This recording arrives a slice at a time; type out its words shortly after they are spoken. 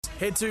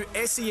head to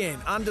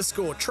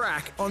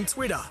SEN_track on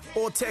Twitter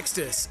or text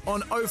us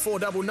on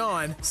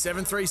 0499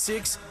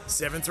 736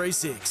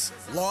 736.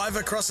 Live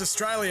across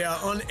Australia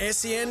on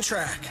SEN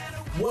Track.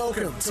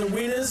 Welcome to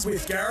Winners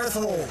with Gareth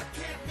Hall.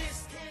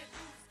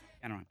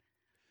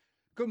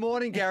 Good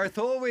morning, Gareth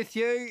Hall with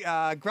you.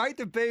 Great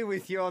to be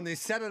with you on this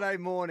Saturday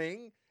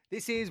morning.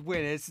 This is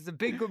Winners. It's a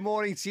big good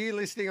morning to you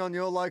listening on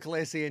your local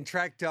SEN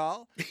track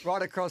dial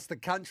right across the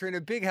country, and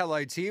a big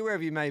hello to you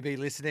wherever you may be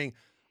listening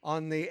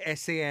on the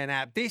SEN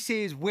app. This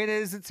is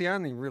Winners. It's the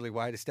only really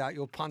way to start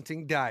your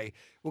punting day.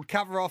 We'll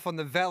cover off on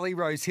the Valley,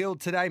 Rosehill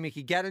today.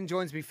 Mickey Gannon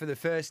joins me for the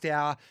first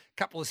hour. A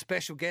couple of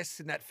special guests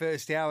in that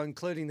first hour,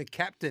 including the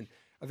captain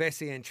of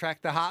SEN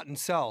Track, the heart and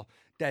soul,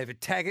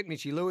 David Taggart.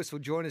 Mitchy Lewis will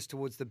join us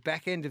towards the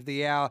back end of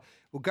the hour.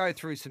 We'll go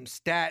through some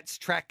stats,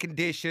 track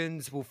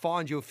conditions. We'll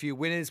find you a few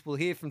winners. We'll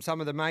hear from some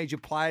of the major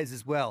players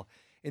as well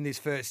in this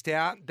first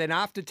hour. Then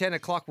after 10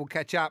 o'clock, we'll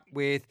catch up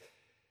with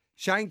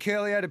Shane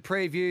Curlio to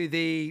preview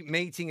the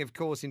meeting, of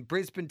course, in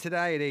Brisbane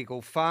today at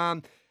Eagle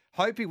Farm.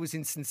 Hope was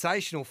in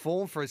sensational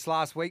form for us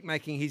last week,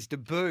 making his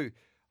debut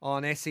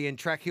on SEN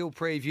Track. He'll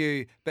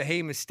preview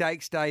Behemoth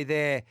Stakes Day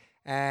there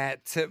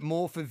at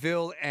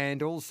Morphettville,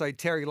 and also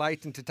Terry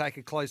Layton to take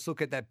a close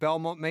look at that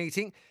Belmont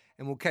meeting.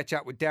 And we'll catch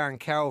up with Darren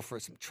Carroll for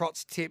some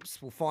trots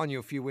tips. We'll find you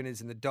a few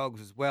winners in the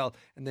dogs as well.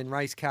 And then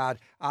race card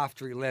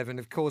after 11.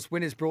 Of course,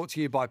 winners brought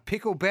to you by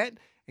Picklebet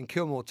and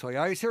Kilmore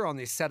Toyota on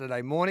this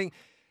Saturday morning.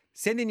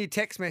 Send in your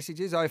text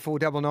messages,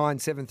 0499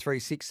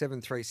 736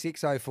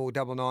 736,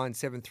 0499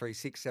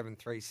 736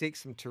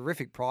 736. Some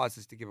terrific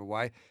prizes to give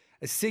away.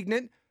 A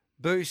Signet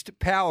Boost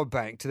Power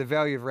Bank to the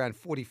value of around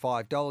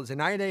 $45 and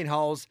 18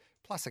 holes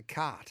plus a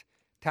cart.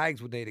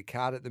 Tags would need a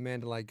cart at the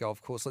Mandalay Golf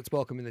Course. Let's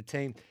welcome in the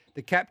team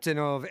the captain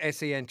of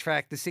SEN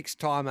Track, the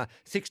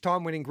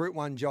six-time winning Group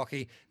 1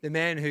 jockey, the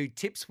man who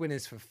tips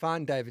winners for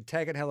fun, David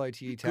Taggart. Hello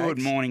to you, Tags.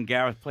 Good morning,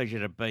 Gareth. Pleasure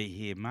to be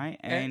here, mate.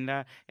 And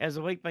how's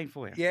the week been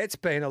for you? Yeah, it's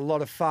been a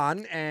lot of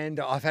fun,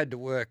 and I've had to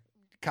work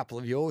a couple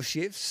of your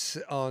shifts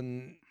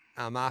on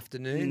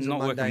afternoons,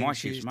 Not on Monday working my and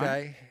shifts,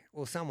 Tuesday. mate.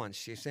 Well, someone's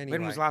shifts anyway.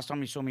 When was the last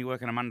time you saw me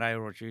working a Monday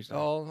or a Tuesday?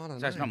 Oh, I don't know.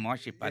 That's not my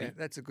shift, buddy. Yeah,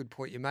 that's a good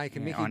point you make.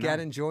 And Yeah, Mickey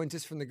Gannon joins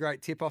us from the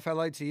great tip-off.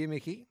 Hello to you,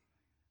 Mickey.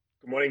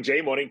 Good morning,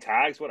 G. Morning,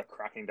 Tags. What a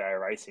cracking day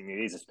of racing it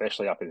is,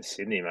 especially up in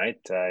Sydney,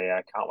 mate.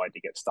 I can't wait to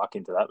get stuck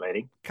into that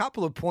meeting.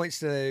 Couple of points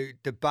to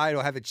debate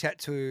or have a chat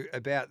to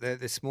about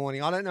this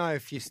morning. I don't know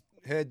if you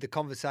heard the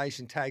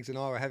conversation Tags and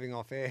I were having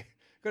off air.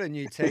 Got a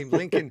new team.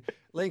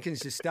 Lincoln's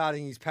just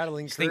starting his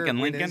paddling career. Stinking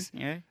Lincoln, winners.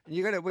 yeah.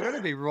 And we're going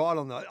to be right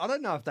on that. I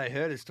don't know if they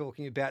heard us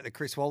talking about the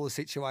Chris Waller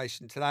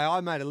situation today.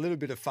 I made a little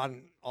bit of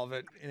fun of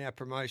it in our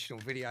promotional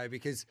video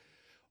because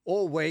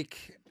all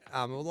week,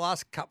 the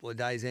last couple of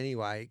days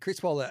anyway,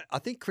 I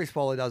think Chris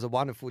Waller does a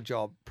wonderful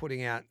job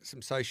putting out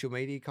some social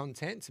media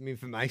content, some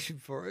information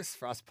for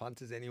us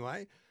punters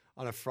anyway,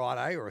 on a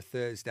Friday or a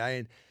Thursday.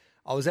 And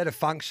I was at a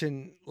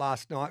function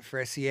last night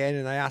for SEN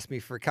and they asked me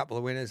for a couple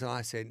of winners and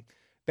I said,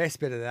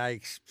 best bet of the day,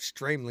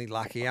 extremely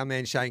lucky. Our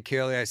man Shane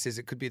Curlio says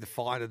it could be the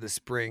fight of the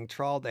spring.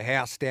 Trialled the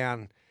house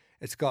down.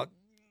 It's got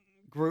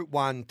Group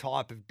 1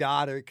 type of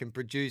data. It can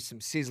produce some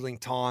sizzling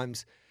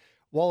times.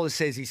 Wallace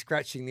says he's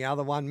scratching the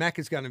other one. Mac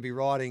is going to be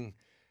riding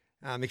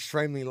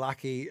extremely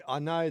lucky. I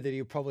know that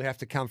he'll probably have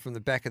to come from the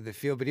back of the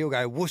field, but he'll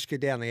go whooshka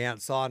down the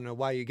outside and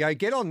away you go.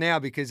 Get on now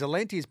because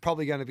Alenti is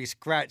probably going to be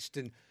scratched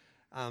and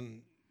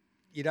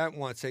you don't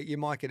want to. You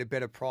might get a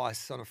better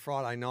price on a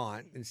Friday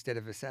night instead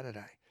of a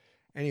Saturday.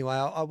 Anyway,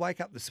 I wake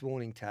up this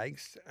morning,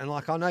 Tags, and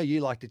I know you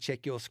like to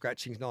check your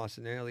scratchings nice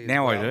and early.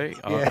 Now well. I do.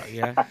 Yeah.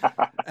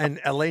 Yeah. And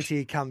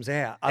Alenti comes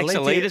out.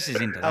 Exelitis is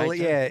in today.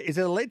 Yeah. Is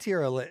it Alenti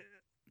or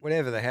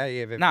whatever the hell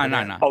you ever? No.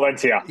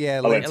 Alentia.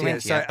 Yeah, Alentia.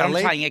 Alentia. So I'm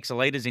saying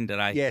Exelitis in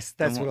today. Yes,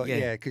 that's what.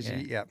 Yeah, because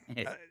yeah.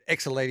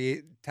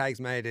 Exelitis, Tags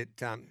made it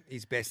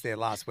his best there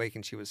last week,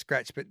 and she was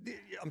scratched. But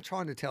I'm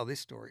trying to tell this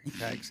story,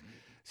 Tags.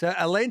 So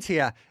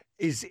Alentia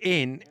is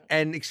in,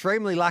 and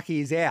extremely lucky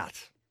is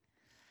out.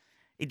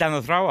 He done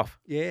the throw off.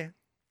 Yeah.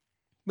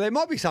 There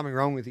might be something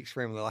wrong with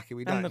Extremely Lucky.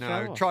 We don't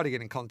know. Try to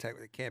get in contact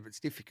with the camp. It's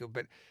difficult,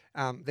 but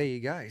there you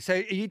go. So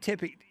you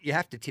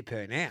have to tip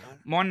her now.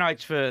 My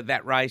notes for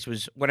that race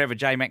was whatever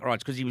J Mac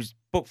rides because he was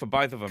booked for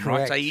both of them, Correct.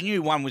 right? So you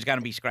knew one was going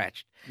to be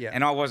scratched. Yeah.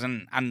 And I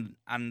wasn't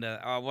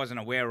I wasn't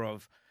aware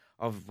of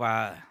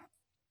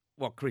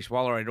what Chris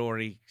Waller had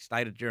already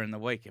stated during the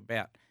week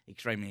about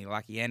Extremely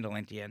Lucky and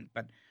Alentia.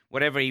 But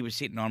whatever he was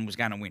sitting on was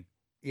going to win.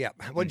 Yeah.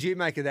 What did you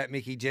make of that,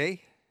 Mickey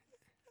G?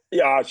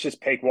 Yeah, it's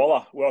just peak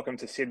Waller. Welcome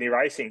to Sydney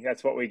racing.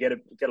 That's what we get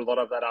a lot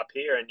of that up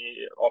here, and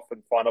you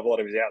often find a lot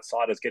of his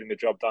outsiders getting the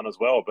job done as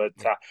well. But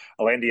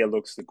Alendia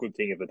looks the good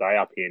thing of the day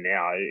up here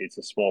now. It's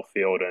a small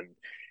field, and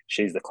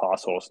she's the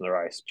class horse in the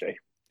race, G.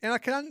 And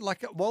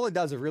Waller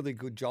does a really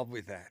good job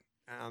with that.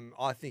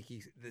 I think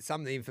some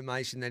of the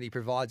information that he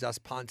provides us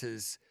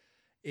punters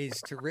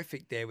is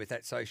terrific there with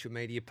that social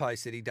media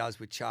post that he does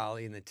with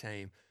Charlie and the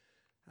team.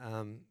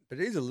 But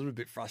it is a little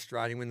bit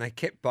frustrating when they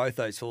kept both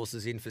those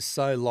horses in for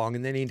so long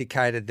and then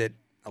indicated that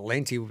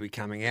Alenti will be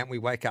coming out. And we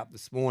wake up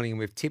this morning and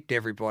we've tipped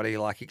everybody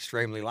like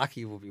Extremely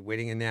Lucky will be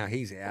winning, and now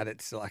he's out.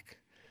 It's like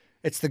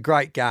It's the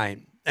great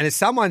game. And as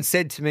someone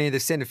said to me, they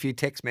sent a few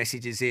text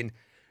messages in,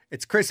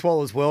 it's Chris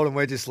Waller's world and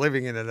we're just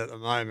living in it at the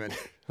moment.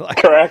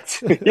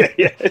 Correct.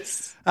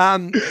 Yes.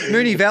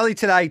 Moonee Valley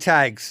today,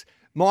 Tags.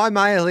 My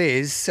mail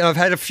is, and I've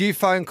had a few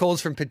phone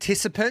calls from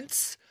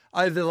participants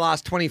over the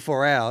last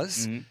 24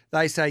 hours. Mm-hmm.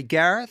 They say,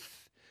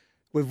 Gareth,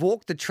 we've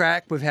walked the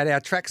track. We've had our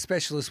track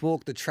specialist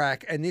walk the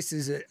track, and this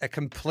is a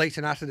complete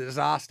and utter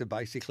disaster,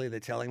 basically, they're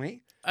telling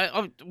me.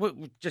 We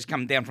just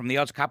come down from the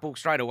odds couple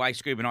straight away,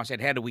 Scoob, and I said,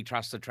 how do we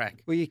trust the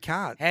track? Well, you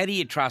can't. How do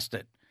you trust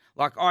it?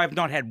 Like, I have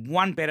not had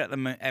one bet at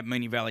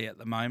Moonee Valley at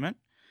the moment.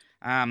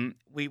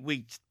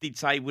 We did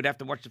say we'd have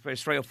to watch the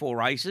first 3 or 4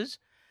 races.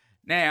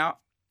 Now,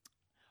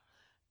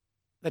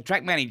 the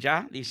track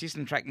manager, the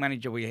assistant track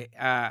manager,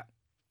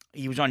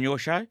 he was on your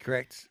show.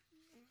 Correct.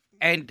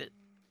 And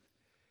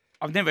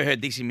I've never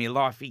heard this in my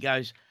life. He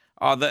goes,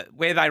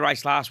 where they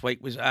raced last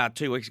week was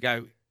 2 weeks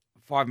ago,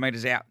 5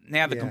 metres out.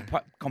 Now the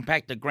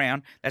compacted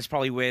ground, that's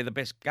probably where the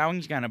best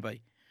going's going to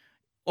be.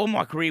 All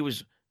my career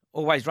was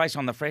always race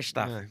on the fresh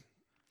stuff,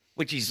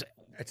 which is...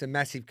 It's a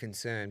massive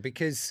concern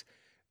because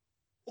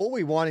all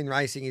we want in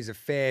racing is a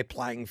fair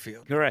playing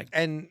field. Correct.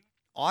 And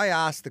I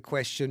asked the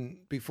question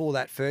before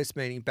that first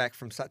meeting back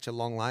from such a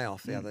long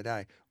layoff the other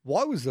day.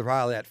 Why was the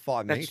rail out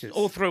 5 That's metres?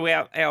 all through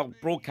our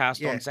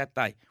broadcast on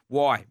Saturday.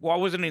 Why? Why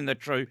wasn't it in the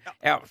true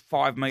out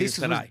 5 metres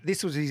today?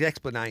 This was his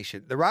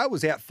explanation. The rail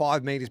was out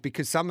 5 metres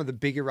because some of the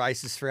bigger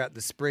races throughout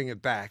the spring are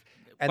back.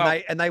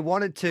 And they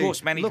wanted to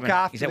look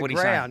after the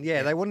ground.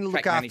 Yeah, they wanted to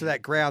look after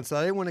that ground, so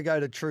they didn't want to go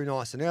to true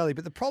nice and early.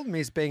 But the problem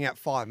is being out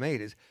 5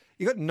 metres,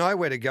 you've got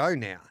nowhere to go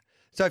now.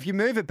 So if you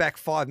move it back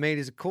 5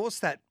 metres, of course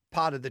that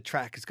part of the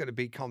track is going to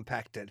be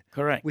compacted.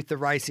 Correct. With the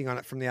racing on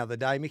it from the other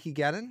day. Mickey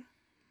Gannon?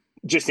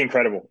 Just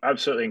incredible,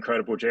 absolutely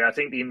incredible, Jay. I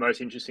think the most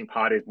interesting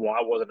part is why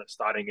wasn't it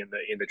starting in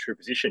the true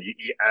position?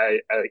 I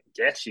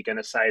guess you're going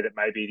to say that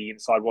maybe the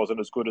inside wasn't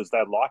as good as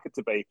they'd like it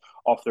to be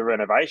off the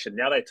renovation.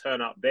 Now they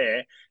turn up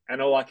there,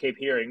 and all I keep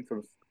hearing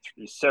from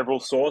several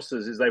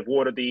sources is they've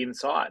watered the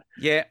inside.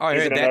 Yeah, I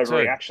heard that too. Is it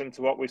an overreaction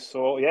to what we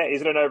saw? Yeah,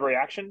 is it an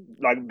overreaction?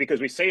 Like, because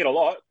we see it a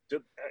lot.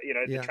 The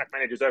track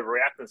managers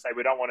overreact and say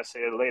we don't want to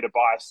see a leader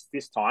bias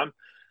this time.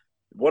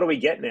 What do we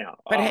get now?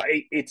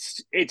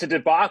 It's a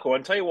debacle.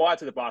 And tell you why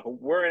it's a debacle.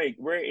 We're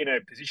in a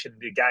position in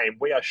the game.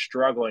 We are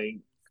struggling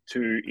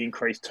to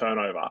increase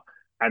turnover,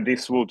 and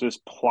this will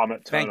just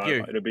plummet turnover. Thank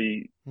you. It'll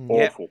be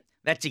awful.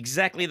 That's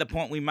exactly the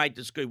point we made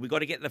to Scoop. We've got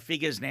to get the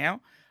figures now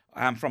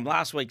from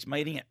last week's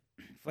meeting at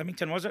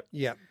Flemington, was it?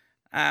 Yeah.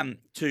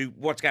 To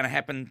what's going to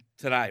happen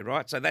today,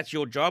 right? So that's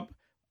your job.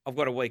 I've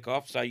got a week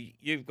off, so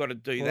you've got to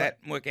do that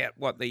and work out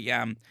what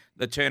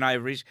the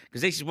turnover is,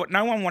 because this is what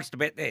no one wants to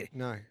bet there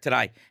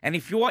today. And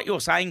if what you're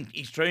saying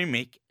is true,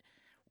 Mick,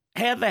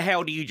 how the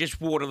hell do you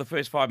just water the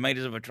first 5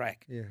 metres of a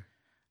track? Yeah,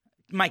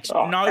 it makes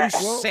no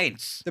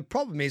sense. The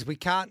problem is we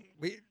can't.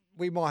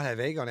 We might have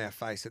egg on our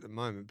face at the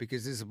moment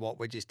because this is what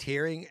we're just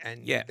hearing,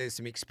 and there's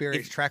some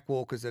experienced track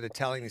walkers that are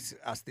telling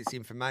us this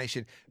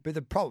information. But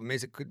the problem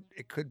is it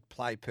could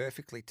play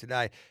perfectly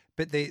today.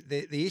 But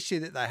the issue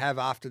that they have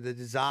after the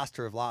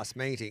disaster of last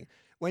meeting,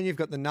 when you've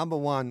got the number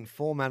one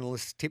form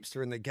analyst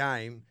tipster in the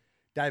game,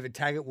 David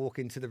Taggart, walk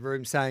into the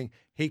room saying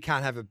he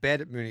can't have a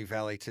bet at Moonee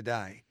Valley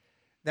today,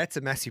 that's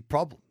a massive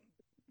problem.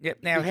 Yep.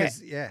 Now,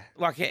 because,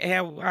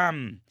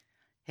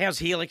 how's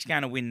Helix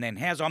going to win then?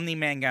 How's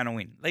Omni-Man going to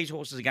win? These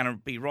horses are going to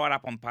be right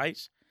up on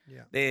pace.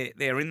 Yeah.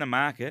 They're in the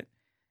market.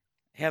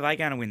 How are they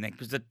going to win then?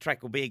 Because the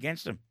track will be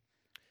against them,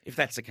 if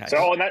that's the case. So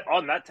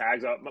on that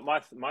Tags,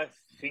 my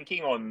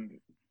thinking on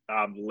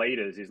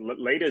leaders is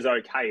leaders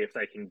okay if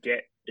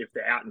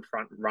they're out in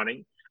front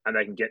running and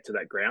they can get to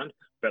that ground,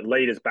 but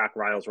leaders back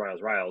rails,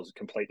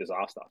 complete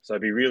disaster. So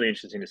it'd be really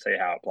interesting to see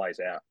how it plays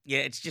out. Yeah,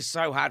 it's just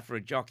so hard for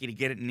a jockey to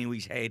get it into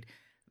his head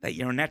that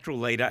you're a natural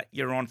leader,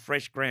 you're on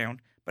fresh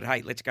ground, but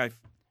hey, let's go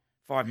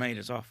 5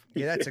 metres off.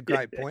 Yeah, that's a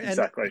great point.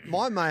 Exactly. And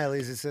my mail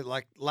is that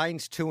like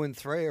lanes 2 and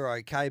 3 are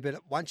okay, but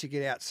once you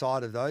get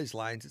outside of those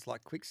lanes, it's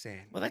like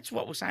quicksand. Well, that's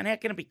what we're saying. How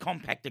can it be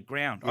compacted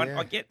ground? Yeah.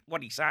 I get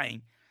what he's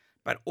saying,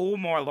 but all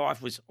my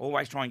life was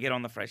always try and get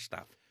on the fresh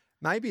stuff.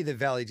 Maybe the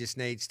Valley just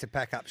needs to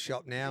pack up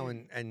shop now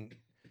and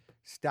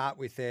start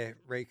with their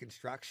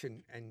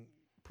reconstruction and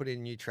put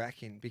in new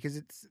track in,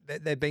 because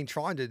they've been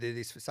trying to do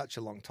this for such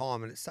a long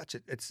time, and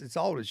it's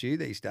old as you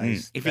these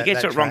days. If he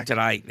gets it wrong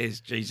today,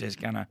 there's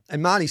gonna.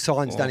 And Marnie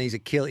Sign's done his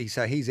Achilles,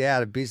 so he's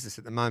out of business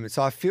at the moment.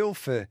 So I feel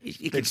for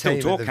he can still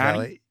talk,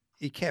 can't he?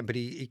 He can, but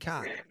he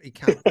can't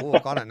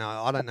walk. I don't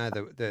know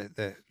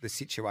the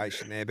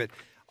situation there, but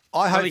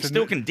I hope he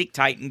still can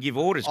dictate and give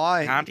orders,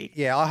 can't he?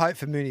 Yeah, I hope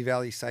for Moonee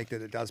Valley's sake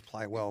that it does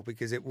play well,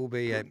 because it will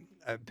be a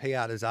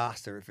PR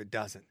disaster if it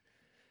doesn't.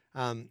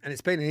 And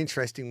it's been an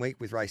interesting week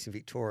with Racing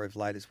Victoria of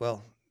late as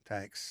well,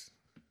 Tags.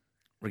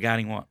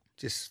 Regarding what?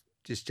 Just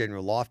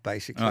general life,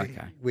 basically.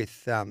 Okay.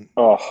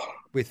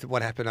 With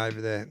what happened over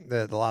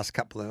the last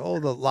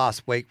the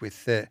last week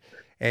with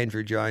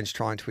Andrew Jones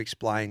trying to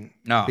explain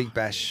Big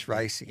Bash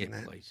racing. Yeah, and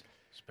that. please.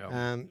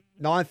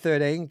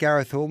 9:13,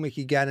 Gareth Hall,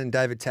 Mickey Gannon,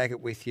 David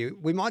Taggart with you.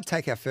 We might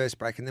take our first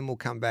break and then we'll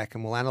come back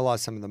and we'll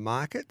analyse some of the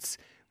markets.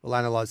 We'll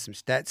analyse some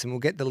stats and we'll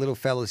get the little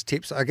fella's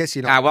tips. I guess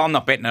you're not. Well, I'm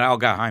not betting it. I'll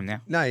go home now.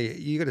 No,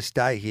 you got to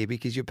stay here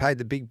because you paid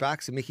the big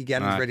bucks and Mickey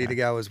Gannon's ready to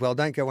go as well.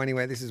 Don't go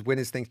anywhere. This is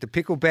Winners thanks to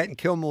Pickle Bet and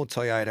Kilmore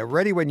Toyota.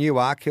 Ready when you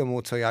are,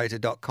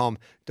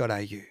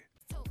 kilmoretoyota.com.au.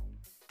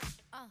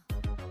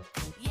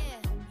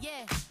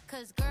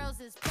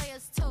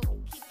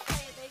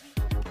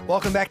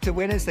 Welcome back to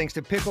Winners. Thanks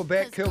to Pickle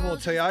Bet, Kilmore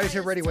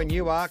Toyota. Ready when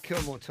you are,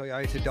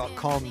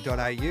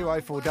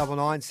 kilmoretoyota.com.au.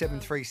 0499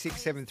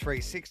 736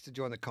 736 to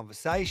join the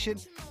conversation.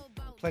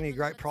 Plenty of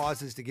great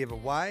prizes to give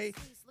away.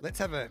 Let's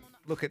have a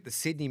look at the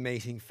Sydney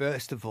meeting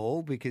first of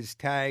all, because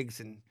Tags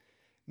and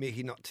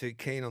Mickey not too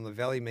keen on the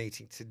Valley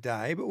meeting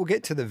today, but we'll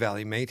get to the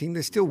Valley meeting.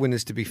 There's still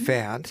winners to be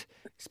found,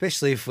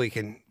 especially if we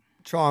can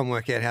try and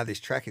work out how this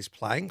track is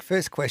playing.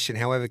 First question,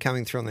 however,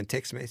 coming through on the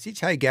text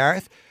message. Hey,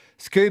 Gareth.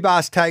 Scoob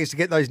asked Tags to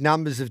get those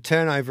numbers of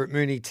turnover at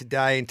Mooney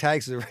today, and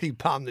Tags has already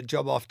palmed the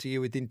job off to you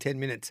within 10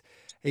 minutes.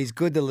 He's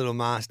good, the little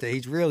master.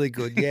 He's really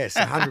good, yes,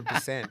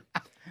 100%.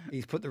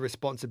 He's put the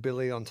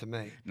responsibility onto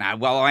me. No,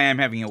 well, I am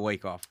having a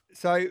week off.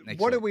 So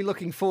what are we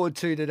looking forward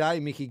to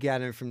today, Mickey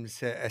Gannon, from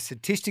a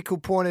statistical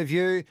point of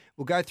view?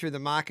 We'll go through the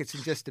markets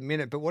in just a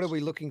minute, but what are we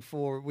looking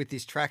for with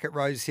this track at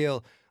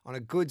Rosehill on a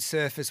good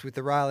surface with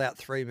the rail out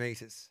 3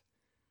 metres?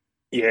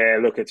 Yeah,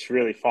 look, it's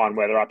really fine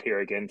weather up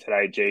here again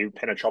today, G.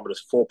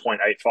 Penetrometer's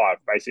 4.85.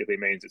 Basically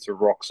means it's a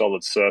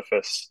rock-solid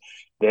surface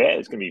there.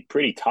 It's going to be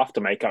pretty tough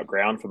to make up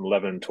ground from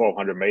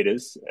 1,200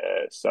 metres.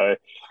 So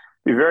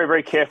be very,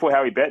 very careful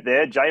how we bet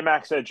there.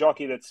 J-Max, a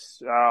jockey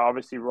that's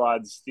obviously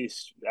rides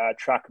this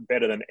track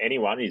better than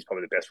anyone. He's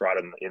probably the best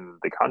rider in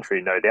the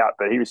country, no doubt.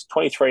 But he was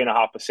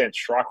 23.5%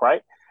 strike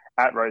rate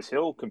at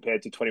Rosehill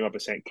compared to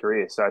 21%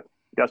 career. So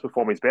he does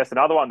perform his best.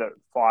 Another one that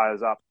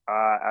fires up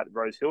at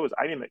Rosehill is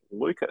Amy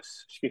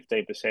McLucas,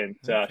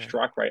 15%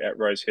 strike rate at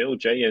Rosehill,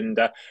 G, and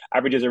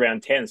averages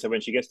around 10. So when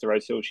she gets to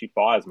Rosehill, she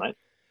fires, mate.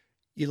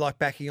 You like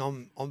backing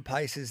on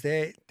paces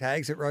there,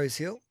 Tags at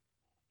Rosehill?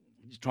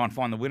 Just try and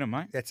find the winner,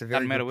 mate. That's a very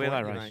Doesn't matter good where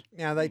point, they race. Mate.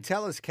 Now, they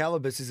tell us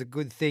Calibus is a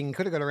good thing.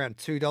 Could have got around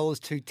 $2,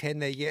 $2.10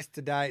 there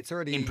yesterday. It's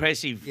already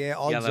impressive. Yeah,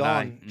 odds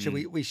on.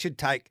 We should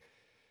take.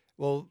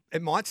 Well,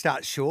 it might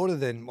start shorter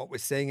than what we're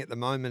seeing at the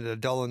moment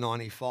at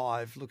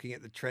 $1.95, looking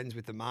at the trends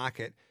with the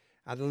market.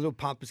 The little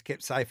pump has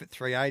kept safe at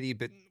 $3.80,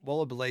 but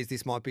Waller believes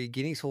this might be a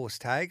Guinea's horse,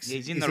 Tags. Yeah,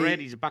 he's in the red.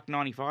 He's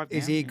 $1.95 now.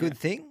 Is he a good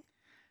thing?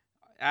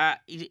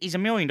 He's $1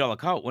 million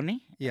colt, wasn't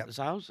he? Yeah. The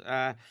sales.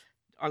 I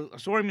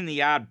saw him in the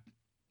yard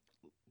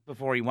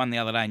before he won the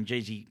other day, and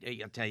geez, I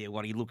tell you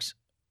what, he looks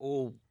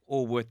all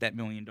worth that $1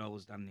 million,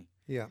 doesn't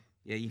he? Yeah.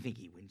 Yeah, you think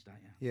he wins, don't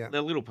you? Yeah.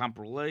 The little pump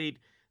will lead.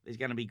 There's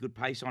going to be good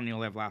pace on.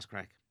 He'll have last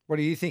crack. What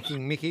are you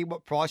thinking, Mickey?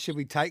 What price should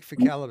we take for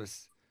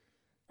Calibus?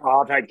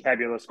 I'll take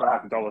Cabulous for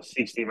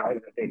 $1.60, mate. I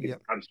think it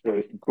comes to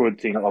a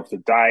good thing of the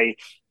day.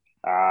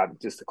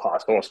 Just the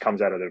class horse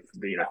comes out of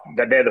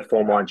they're the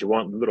form lines you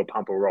want. The little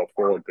pump will roll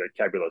forward, but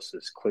Cabulous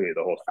is clearly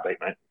the horse to beat,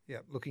 mate. Yeah,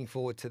 looking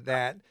forward to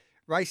that.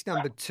 Race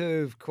number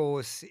 2, of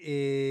course,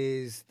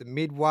 is the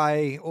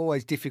Midway.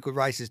 Always difficult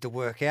races to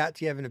work out.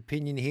 Do you have an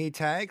opinion here,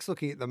 Tags?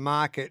 Looking at the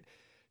market,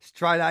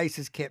 Straight Ace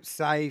has kept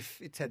safe.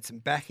 It's had some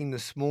backing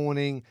this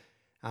morning.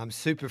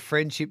 Super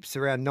Friendships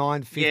around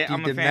 $9.50. Yeah,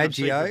 I'm a fan of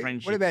Super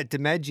Friendship. What about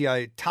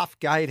DiMaggio? Tough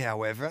gate,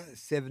 however,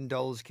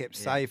 $7 kept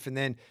safe, and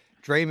then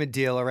Dreamer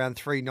Deal around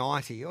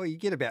 $3.90. Oh, you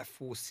get about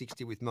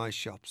 $4.60 with most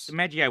shops.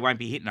 DiMaggio won't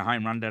be hitting a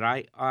home run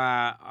today.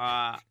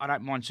 I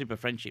don't mind Super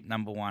Friendship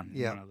number 1.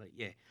 Yeah,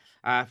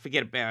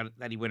 forget about it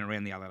that he went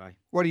around the other day.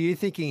 What are you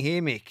thinking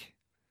here, Mick?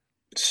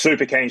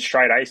 Super keen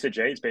Straight Ace,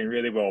 G. It's been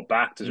really well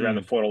backed. It was around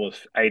the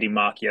 $4.80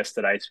 mark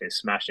yesterday. It's been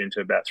smashed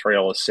into about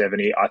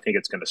 $3.70. I think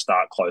it's going to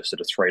start closer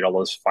to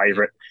 $3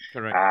 favourite.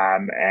 Correct.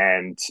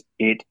 And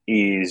it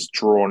is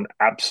drawn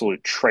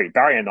absolute treat.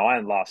 Barrier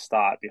 9 last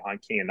start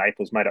behind King of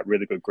Naples made up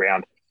really good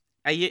ground.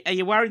 Are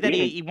you worried that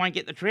he won't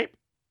get the trip?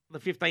 The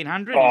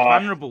 1,500? He's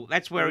vulnerable.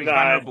 That's where he's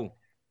vulnerable.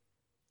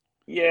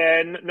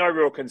 Yeah, no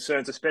real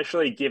concerns,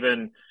 especially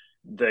given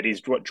that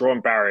he's drawn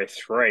Barrier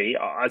 3.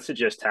 I'd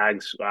suggest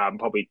Tags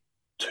probably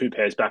 2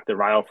 pairs back the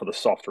rail for the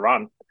soft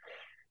run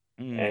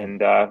and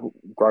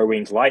grow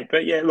wings late.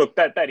 But yeah, look,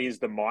 that is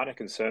the minor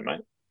concern,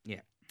 mate. Yeah.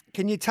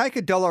 Can you take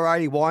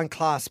 $1.80 Wine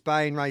Class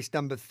Spain race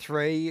number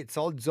 3? It's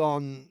odds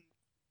on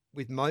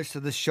with most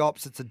of the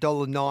shops. It's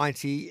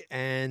 $1.90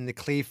 and the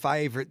clear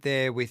favourite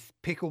there with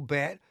Pickle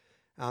Bet.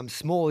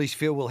 Smallish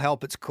field will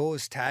help its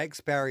cause.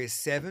 Tags, Barrier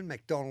 7,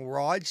 McDonald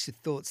Rides. Your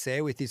thoughts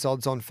there with this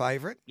odds on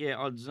favourite? Yeah,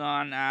 odds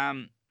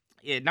on.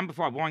 Number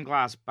 5,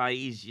 Wineglass Bay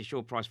is your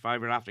short price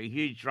favourite after a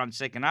huge run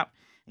second up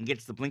and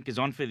gets the blinkers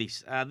on for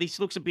this. This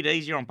looks a bit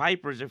easier on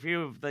paper as a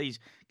few of these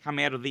come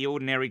out of the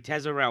ordinary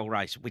Tazarel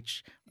race,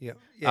 which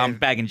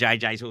bagging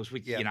JJ's horse,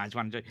 which is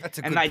one to do. That's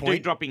a and good they point. do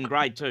drop in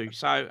grade too.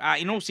 So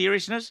in all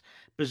seriousness,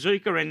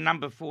 Bazooka and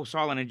number 4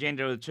 Silent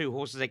Agenda are the 2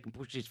 horses that can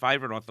push this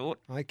favourite, I thought.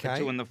 Okay. The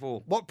 2 and the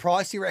 4. What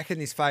price do you reckon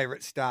this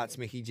favourite starts,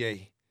 Mickey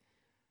G?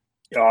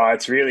 Oh,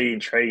 it's really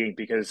intriguing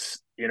because,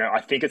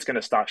 I think it's going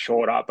to start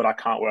short up, but I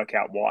can't work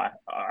out why.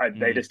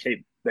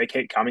 They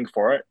keep coming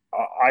for it.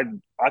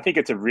 I think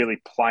it's a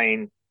really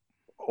plain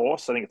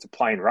horse. I think it's a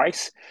plain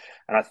race.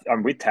 And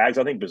I'm with Tags.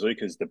 I think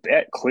Bazooka's the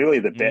bet, clearly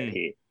the bet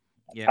here.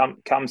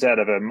 Yep. Comes out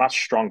of a much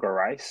stronger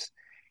race.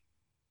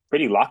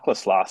 Pretty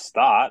luckless last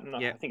start. And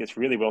I think it's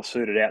really well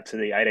suited out to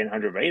the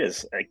 1,800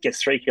 metres. It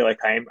gets 3 kilo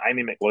claim.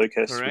 Amy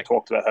McLucas, Correct. we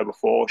talked about her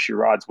before. She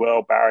rides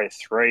well. Barrier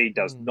 3,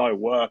 does no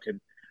work. And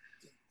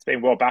it's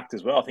been well backed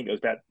as well. I think it was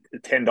about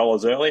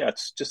 $10 earlier.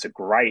 It's just a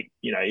great,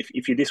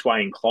 if you're this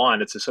way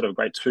inclined, it's a sort of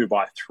great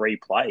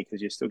 2x3 play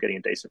because you're still getting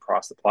a decent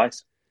price to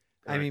place.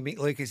 Amy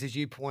McLucas, as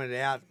you pointed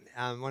out,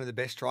 one of the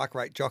best strike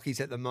rate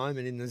jockeys at the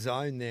moment in the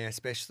zone there,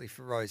 especially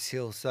for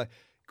Rosehill. So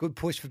good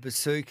push for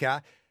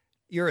Bazooka.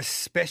 You're a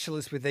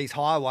specialist with these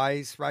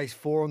highways. Race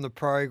 4 on the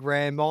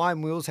program.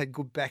 Iron Wheels had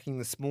good backing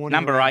this morning.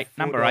 Number 8.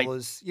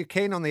 You're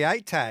keen on the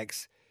 8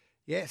 tags.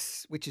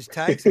 Yes, which is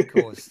tags, of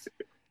course.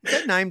 Is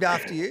that named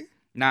after you?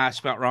 Nah,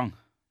 spelt wrong.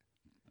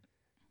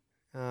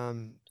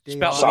 Spelled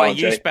the way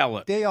you spell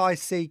it.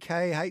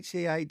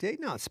 Dickhead?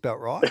 No, it's spelt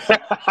right.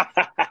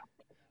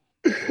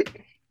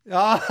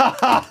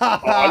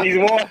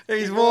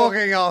 He's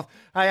walking off.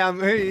 Hey, I'll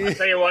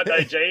tell you what,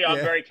 though, G, I'm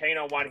very keen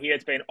on one here.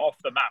 It's been off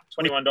the map.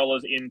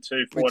 $21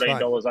 into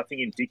 $14. I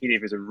think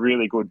Indicative is a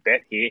really good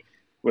bet here.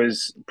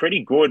 Was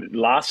pretty good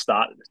last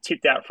start.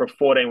 Tipped out for a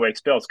 14-week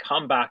spell. It's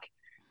come back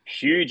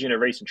huge in a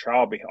recent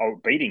trial,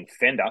 beating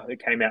Fender, who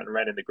came out and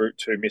ran in the Group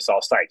 2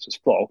 Missile Stakes. It's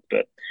flogged,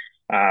 but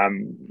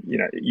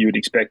you would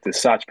expect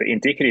as such. But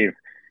Indicative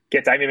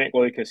gets Amy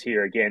McLucas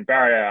here again.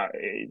 Barrier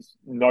is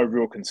no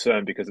real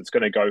concern because it's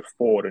going to go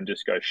forward and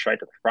just go straight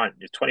to the front.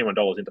 It's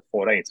 $21 into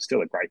 14. It's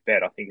still a great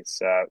bet. I think it's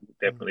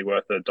definitely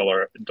worth $1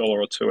 or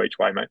 $2 each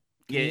way, mate.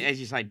 Yeah, as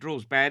you say,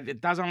 draw's bad.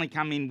 It does only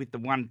come in with the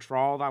one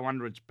trial, though,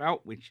 under its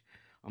belt, which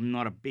I'm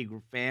not a big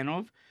fan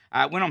of.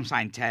 When I'm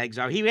saying tags,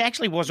 though, he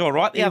actually was all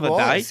right the other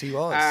day. He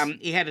was.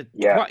 He had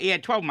he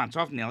had 12 months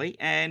off nearly,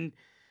 and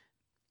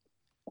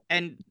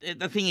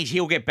the thing is,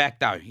 he'll get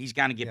back though. He's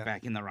going to get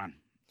back in the run.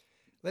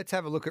 Let's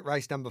have a look at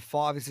race number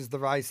 5. This is the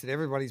race that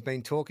everybody's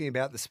been talking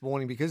about this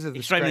morning because of the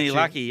Extremely scratching.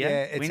 lucky, yeah?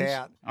 Yeah, it's Wins?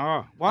 out.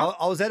 Oh, what?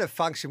 I was at a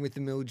function with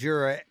the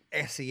Mildura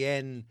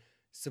SEN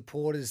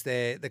supporters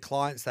there. The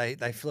clients, they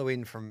flew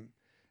in from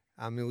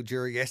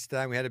Mildura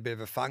yesterday, and we had a bit of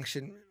a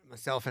function.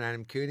 Myself and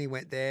Adam Cooney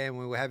went there, and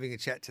we were having a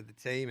chat to the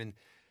team, and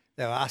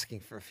they were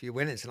asking for a few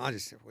winners, and I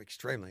just said, we're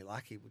extremely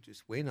lucky. We'll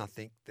just win. I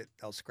think that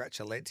they'll scratch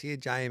a let's here.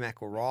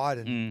 JMac will ride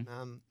and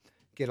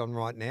get on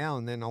right now,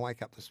 and then I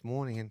wake up this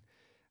morning and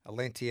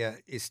Alentia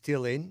is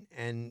still in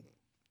and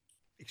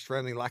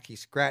extremely lucky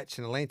scratch.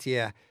 And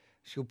Alentia,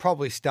 she'll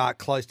probably start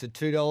close to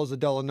 $2,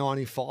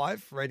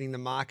 $1.95, reading the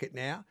market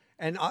now.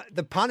 And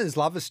the punters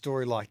love a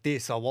story like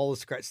this.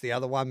 Wallace scratched the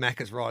other one.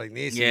 Macca's riding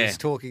this. Yeah. He's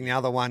talking the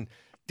other one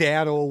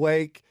down all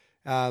week.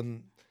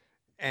 And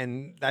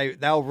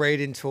they'll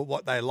read into it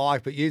what they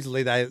like. But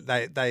usually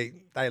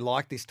they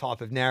like this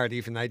type of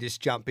narrative and they just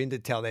jump in to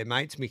tell their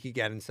mates, Mickey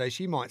Gannon. So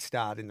she might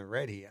start in the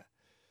red here.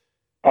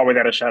 Oh,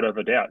 without a shadow of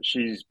a doubt.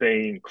 She's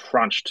been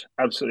crunched,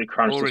 absolutely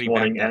crunched already this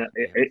morning, and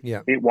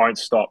it won't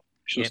stop.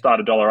 She'll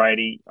start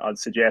 $1.80, I'd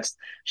suggest.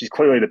 She's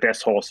clearly the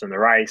best horse in the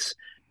race.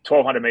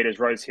 1,200 metres,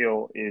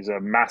 Rosehill is a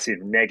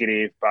massive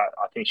negative, but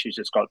I think she's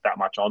just got that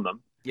much on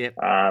them. Yep.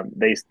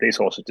 These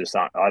horses just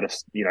aren't.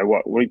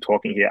 What we're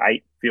talking here,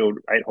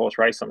 8-horse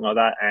race, something like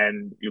that,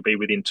 and you'll be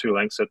within 2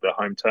 lengths at the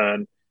home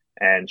turn,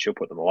 and she'll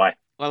put them away.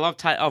 Well,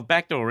 I've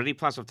backed her already.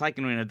 Plus, I've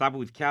taken her in a double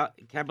with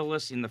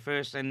Cabalus in the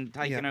first, and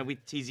taken her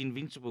with Tis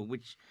Invincible,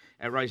 which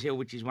at Rosehill,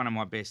 which is one of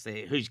my best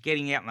there. Who's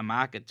getting out in the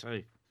market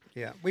too.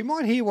 Yeah, we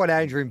might hear what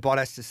Adrian Bott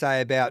has to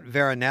say about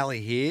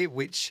Veronelli here,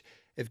 which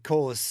of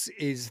course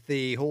is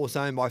the horse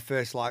owned by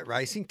First Light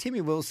Racing. Timmy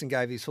Wilson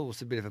gave his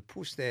horse a bit of a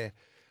push there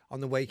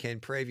on the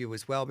weekend preview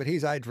as well. But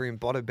here's Adrian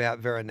Bott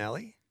about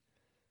Veronelli.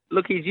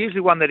 Look, he's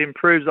usually one that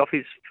improves off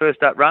his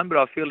first up run, but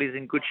I feel he's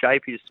in good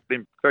shape. He's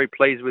been very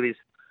pleased with his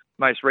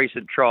most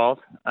recent trials.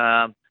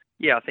 I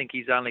think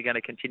he's only going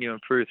to continue to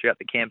improve throughout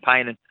the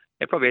campaign, and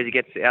probably as he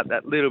gets out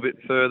that little bit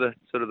further,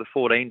 sort of the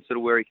 14, sort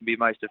of where he can be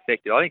most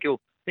effective. I think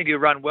he'll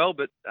run well,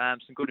 but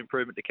some good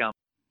improvement to come.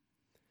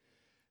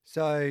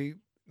 So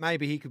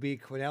maybe he could be a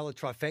Quinella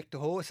trifecta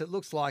horse. It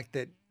looks like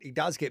that he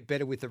does get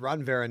better with the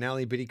run,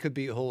 Veronelli, but he could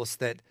be a horse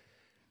that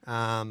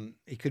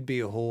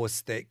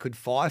could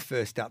fire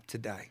first up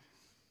today.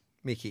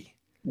 Mickey.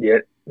 Yeah,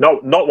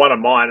 not one of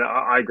mine.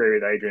 I agree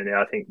with Adrian there.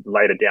 I think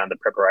later down the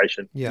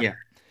preparation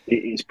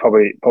is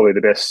probably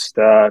the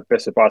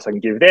best advice I can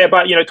give there.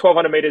 But,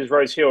 1,200 metres,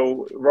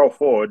 Rosehill, roll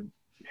forward.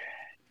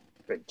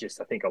 But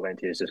I think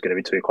Alentia is just going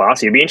to be too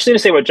classy. It'd be interesting to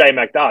see what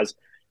J-Mac does.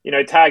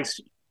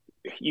 Tags,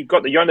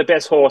 you're on the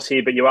best horse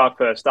here, but you are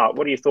first up.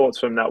 What are your thoughts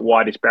from that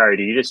widest barrier?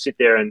 Do you just sit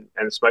there and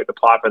smoke the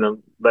pipe and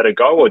then let it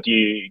go, or do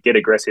you get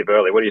aggressive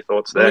early? What are your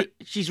thoughts there? Well,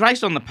 she's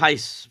raced on the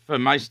pace for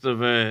most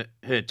of her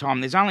time.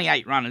 There's only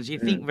 8 runners. You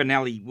think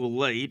Vanelli will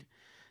lead,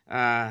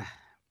 as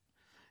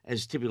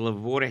typical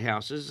of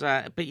Waterhouses,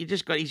 but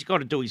he's got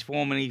to do his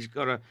form and he's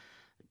got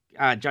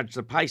to judge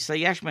the pace.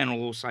 The Ashman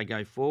will also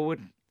go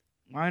forward,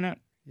 won't it?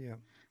 Yeah.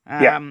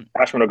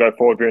 Ashman will go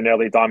forward.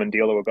 Brunelli, Diamond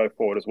Dealer will go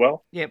forward as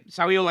well. Yeah,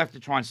 so he'll have to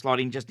try and slide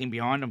in just in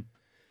behind him.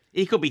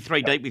 He could be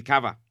 3 deep with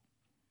cover.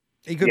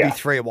 He could be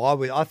 3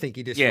 wide. I think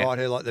he just ride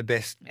her like the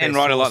best and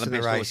ride her like horse the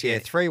in best race. horse. Yeah,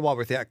 3 wide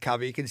without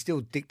cover. You can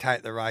still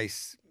dictate the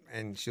race,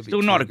 and she'll be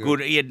still not too a good.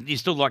 You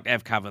still like to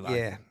have cover though.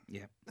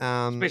 Yeah.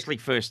 Especially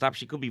first up,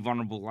 she could be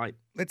vulnerable late.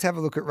 Let's have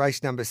a look at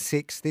race number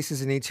 6. This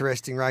is an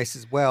interesting race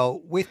as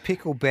well. With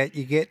Pickle Bet,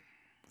 you get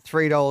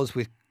 $3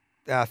 with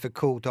for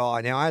Cool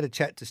Die. Now, I had a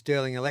chat to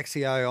Sterling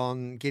Alexio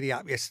on Giddy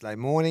Up yesterday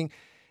morning,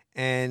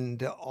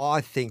 and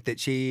I think that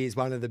she is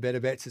one of the better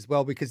bets as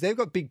well because they've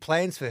got big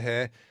plans for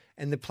her.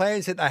 And the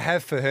plans that they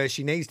have for her,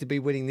 she needs to be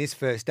winning this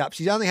first up.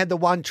 She's only had the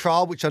one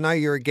trial, which I know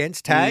you're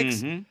against,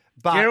 Tags. Mm-hmm.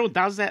 But Gerald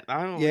does that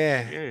though.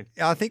 Yeah.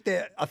 I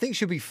think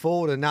she'll be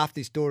forward enough,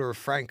 this daughter of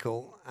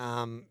Frankel.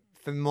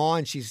 For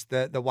mine, she's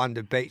the one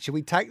to beat. Should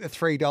we take the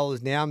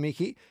 $3 now,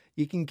 Mickey?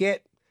 You can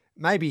get,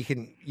 maybe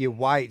you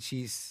wait.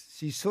 She's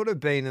sort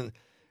of been,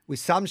 with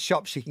some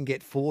shops you can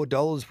get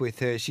 $4 with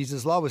her. She's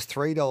as low as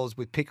 $3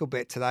 with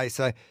Picklebet today.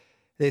 So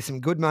there's some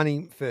good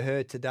money for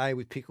her today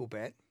with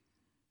Picklebet.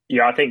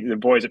 Yeah, I think the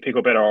boys at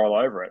Picklebet are all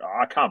over it.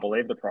 I can't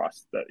believe the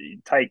price. That you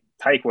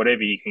take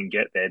whatever you can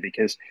get there,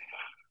 because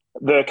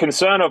the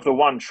concern of the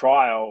one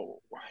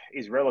trial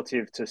is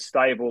relative to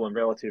stable and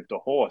relative to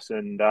horse.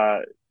 And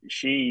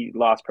she,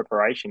 last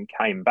preparation,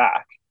 came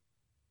back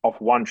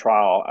off one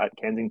trial at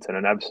Kensington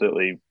and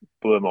absolutely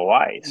blew him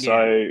away. Yeah.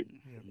 So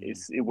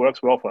it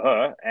works well for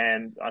her.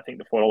 And I think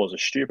the $4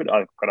 is stupid.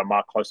 I've got a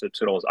mark closer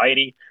to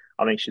 $2.80.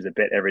 I think she's a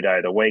bet every day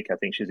of the week. I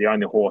think she's the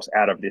only horse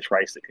out of this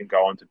race that can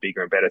go on to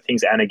bigger and better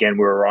things. And again,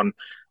 we were on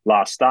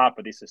last start,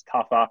 but this is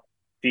tougher.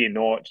 Fear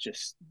Nought,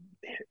 just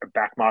a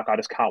back mark. I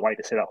just can't wait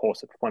to see that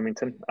horse at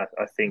Flemington.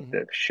 I think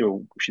that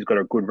she's got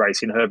a good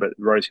race in her, but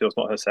Rosehill's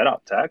not her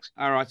setup, Tags.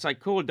 All right, so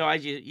Cool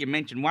Dies, you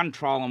mentioned one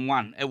trial and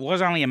one. It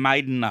was only a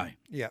maiden though.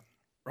 Yeah.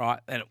 Right,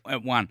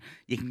 at one.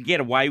 You can get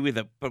away with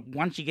it, but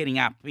once you're getting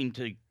up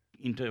into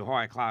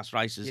higher class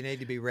races, you need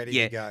to be ready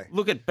to go.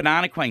 Look at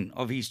Banana Queen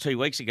of his 2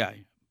 weeks ago.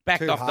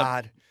 Backed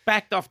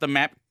off the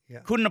map. Yeah.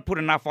 Couldn't have put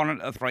enough on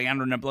it at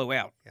 300 and it blew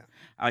out. Yeah.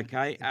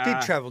 Okay. It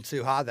did travel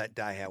too hard that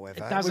day,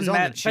 however. It doesn't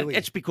matter. But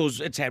it's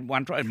because it's had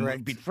one try. A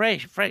bit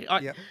fresh.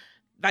 Yep.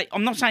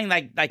 I'm not saying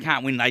they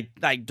can't win.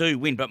 They do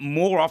win, but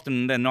more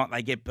often than not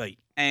they get beat.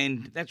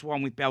 And that's why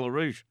I'm with Bella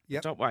Rouge.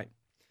 Yep. Top weight.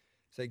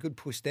 So good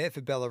push there for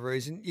Bella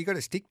Rouge. And you've got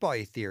to stick by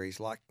your theories.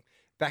 Like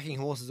backing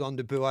horses on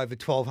debut over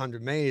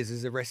 1,200 metres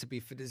is a recipe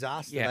for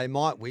disaster. Yeah. They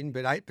might win,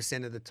 but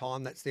 8% of the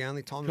time, that's the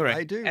only time that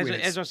they do win.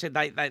 As I said,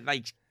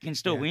 they can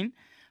still win.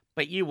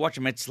 But you watch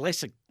them, it's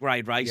lesser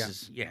grade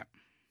races. Yeah.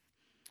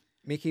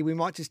 Mickey, we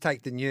might just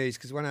take the news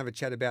because we want to have a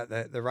chat about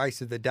the race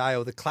of the day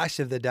or the clash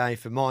of the day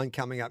for mine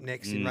coming up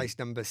next in race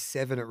number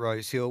 7 at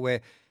Rosehill,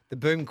 where the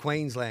Boom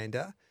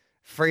Queenslander,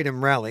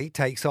 Freedom Rally,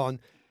 takes on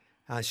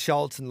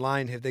Schultz and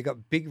Lane. They've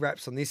got big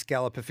raps on this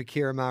galloper for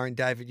Kiramar and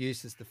David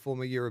Eustace, the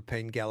former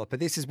European galloper.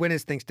 This is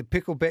winners thanks to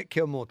Picklebet,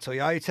 Kilmore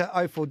Toyota,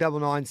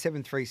 0499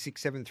 736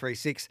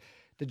 736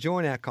 to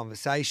join our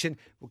conversation.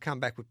 We'll come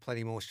back with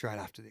plenty more straight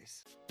after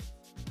this.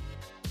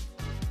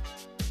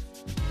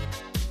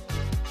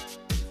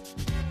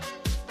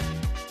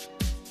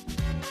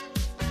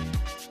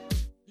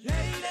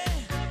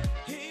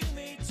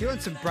 Doing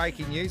some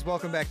breaking news.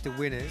 Welcome back to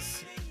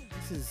Winners.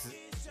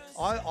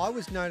 I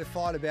was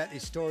notified about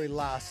this story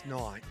last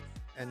night,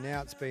 and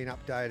now it's been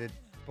updated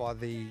by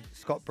the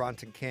Scott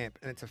Brunton camp,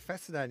 and it's a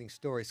fascinating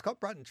story. Scott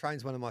Brunton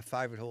trains one of my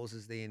favourite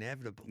horses, the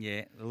Inevitable.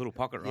 Yeah, the little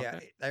pocket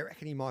rocket. Yeah, they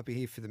reckon he might be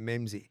here for the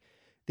Memsey.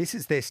 This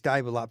is their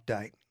stable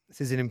update.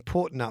 This is an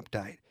important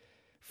update.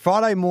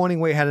 Friday morning,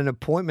 we had an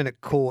appointment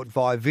at court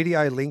via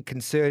video link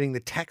concerning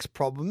the tax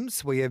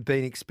problems we have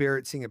been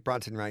experiencing at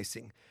Brunton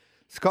Racing.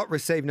 Scott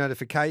received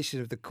notification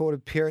of the court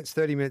appearance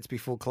 30 minutes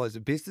before close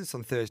of business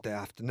on Thursday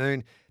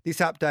afternoon. This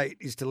update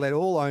is to let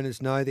all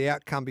owners know the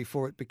outcome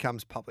before it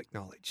becomes public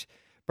knowledge.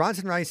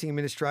 Brunton Racing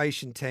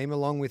Administration team,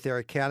 along with their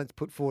accountants,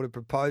 put forward a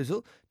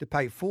proposal to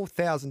pay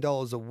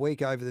 $4,000 a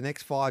week over the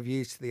next 5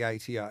 years to the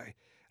ATO.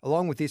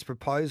 Along with this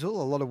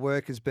proposal, a lot of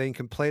work has been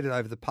completed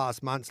over the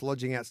past months,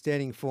 lodging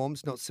outstanding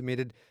forms not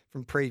submitted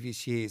from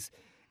previous years.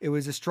 It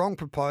was a strong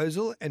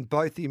proposal, and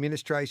both the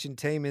administration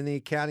team and the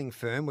accounting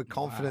firm were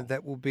confident that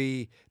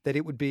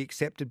it would be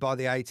accepted by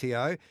the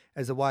ATO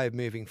as a way of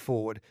moving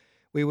forward.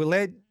 We were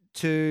led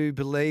to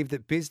believe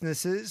that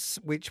businesses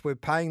which were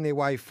paying their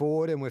way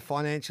forward and were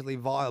financially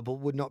viable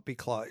would not be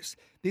closed.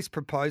 This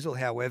proposal,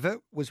 however,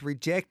 was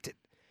rejected,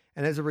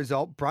 and as a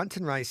result,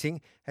 Brunton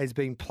Racing has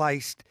been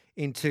placed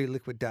into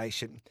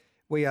liquidation.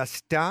 We are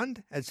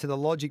stunned as to the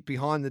logic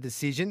behind the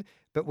decision,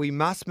 but we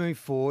must move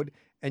forward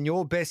and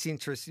your best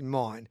interest in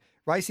mind.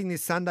 Racing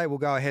this Sunday will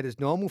go ahead as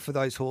normal for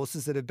those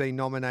horses that have been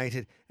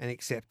nominated and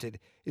accepted.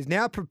 It is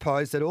now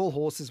proposed that all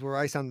horses will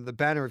race under the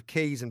banner of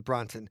Keys and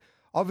Brunton.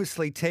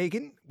 Obviously,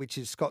 Tegan, which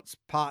is Scott's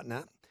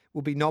partner,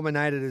 will be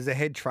nominated as a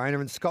head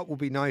trainer and Scott will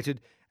be noted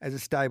as a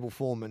stable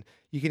foreman.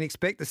 You can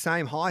expect the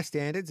same high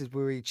standards as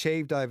we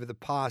achieved over the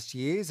past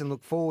years and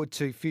look forward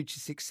to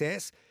future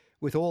success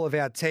with all of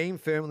our team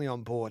firmly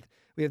on board.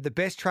 We have the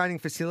best training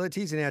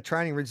facilities and our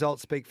training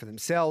results speak for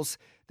themselves.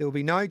 There will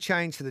be no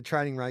change to the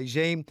training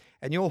regime,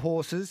 and your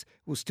horses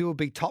will still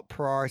be top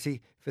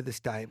priority for the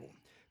stable.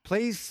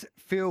 Please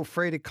feel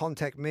free to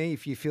contact me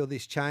if you feel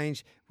this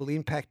change will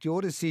impact your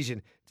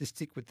decision to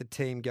stick with the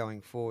team going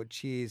forward.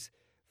 Cheers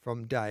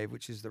from Dave,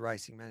 which is the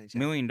racing manager.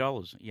 $1 million,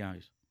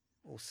 Yos.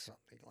 Or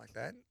something like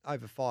that.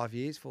 Over 5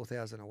 years,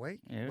 4,000 a week.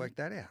 Yeah. Work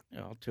that out.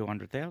 Oh,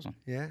 200,000.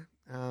 Yeah.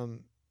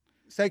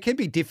 So it can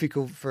be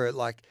difficult for,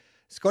 like,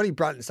 Scotty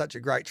Brunton's such a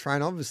great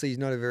trainer. Obviously, he's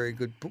not a very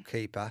good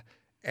bookkeeper,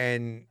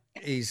 and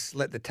he's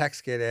let the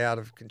tax get out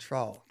of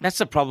control. That's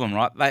the problem,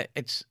 right?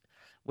 It's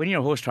when you're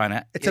a horse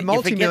trainer, it's a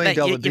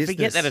multi-million-dollar business. You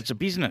forget that it's a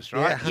business,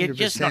 right? Yeah, you're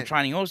just not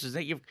training horses.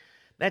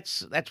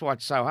 That's why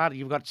it's so hard.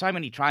 You've got so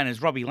many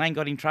trainers. Robbie Lang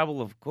got in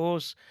trouble, of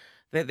course.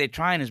 They're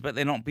trainers, but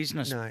they're not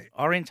business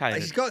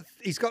orientated.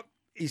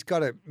 He's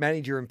got a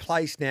manager in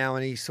place now,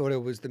 and he sort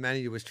of was the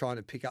manager was trying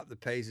to pick up the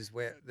pieces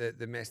where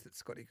the mess that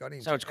Scotty got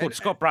in. So it's called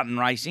Scott Brunton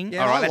Racing.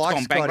 Yeah, all right, that's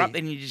gone Scotty. bankrupt.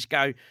 Then you just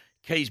go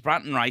Keys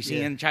Brunton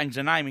Racing and change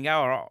the name and go,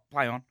 all right,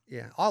 play on.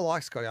 Yeah, I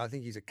like Scotty. I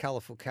think he's a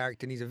colourful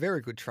character, and he's a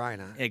very good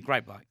trainer. Yeah,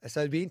 great bloke.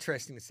 So it'd be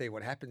interesting to see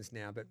what happens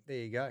now, but there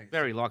you go.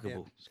 Very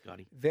likeable,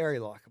 Scotty. Very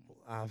likeable.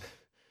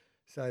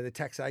 So the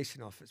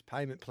taxation office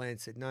payment plan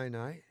said, no,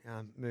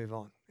 move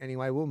on.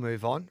 Anyway, we'll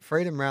move on.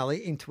 Freedom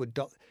Rally into a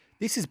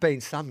This has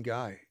been some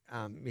go,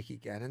 Mickey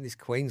Gannon, this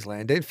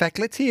Queenslander. In fact,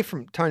 let's hear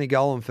from Tony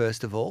Golan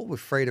first of all with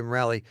Freedom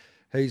Rally,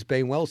 who's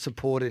been well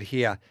supported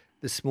here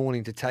this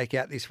morning to take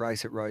out this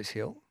race at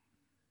Rosehill.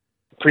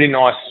 Pretty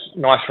nice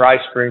race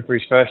for him for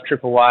his first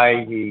trip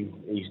away.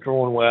 He's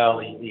drawn well.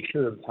 He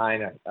should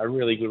obtain a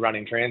really good run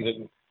in transit.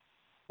 And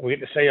we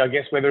get to see, I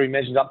guess, whether he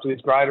measures up to this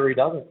grade or he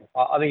doesn't.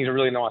 I think he's a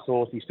really nice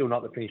horse. He's still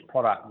not the finished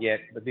product yet,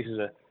 but this is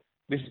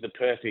the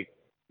perfect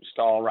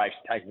style race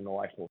to take him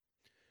away for.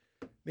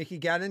 Mickey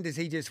Gannon, does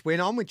he just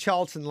win? I'm with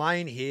Charlton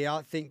Lane here.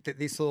 I think that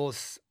this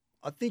horse,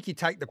 I think you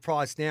take the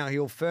price now.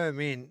 He'll firm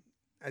in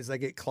as they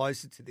get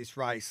closer to this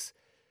race.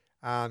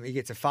 He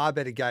gets a far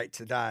better gate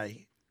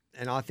today,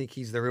 and I think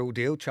he's the real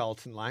deal,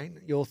 Charlton Lane.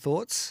 Your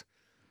thoughts?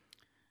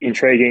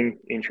 Intriguing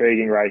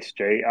race,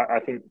 G. I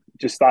think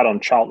just start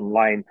on Charlton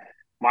Lane.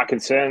 My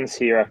concerns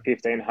here are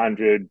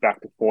 1,500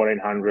 back to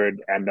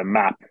 1,400 and the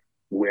map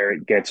where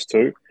it gets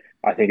to.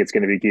 I think it's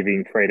going to be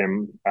giving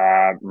Freedom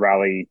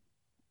Rally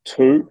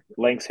 2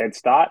 lengths head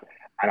start.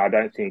 And I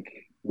don't think,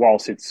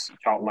 whilst it's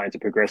Charlton Lane's a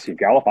progressive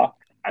galloper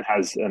and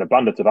has an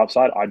abundance of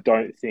upside, I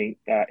don't think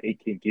it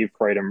can give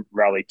Freedom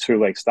Rally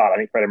 2 lengths start. I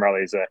think Freedom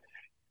Rally is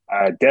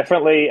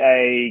definitely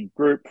a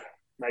group,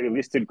 maybe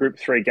listed Group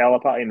 3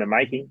 galloper in the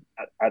making,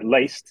 at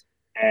least.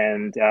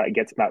 And it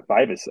gets Matt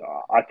Favors.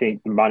 I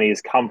think the money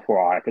has come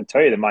for it. I can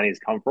tell you the money has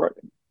come for it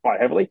quite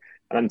heavily.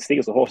 And I think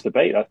it's a horse to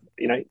beat. I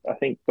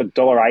think for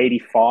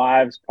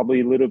 $1.85 is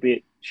probably a little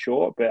bit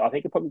short, but I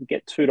think it'll probably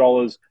get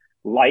 $2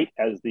 late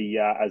as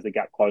the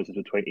gap closes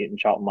between it and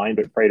Charlton Lane.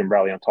 But Freedom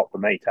Rally on top for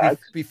me, Tags.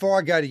 Before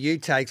I go to you,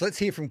 Tags, let's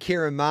hear from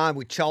Kieran Maher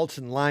with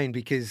Charlton Lane,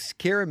 because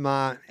Kieran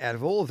Maher, out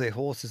of all of their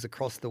horses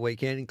across the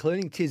weekend,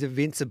 including Tis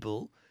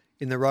Invincible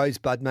in the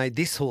Rosebud, made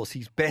this horse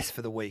his best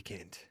for the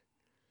weekend.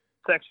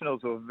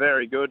 Sectionals were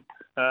very good.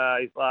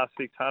 His last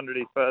 600,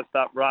 his first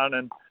up run,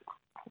 and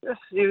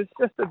he was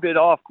just a bit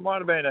off. Might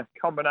have been a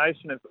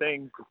combination of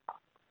things.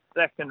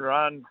 Second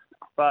run,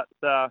 but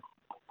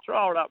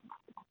rolled up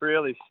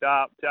really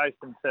sharp.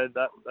 Jason said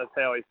that's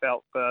how he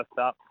felt first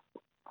up,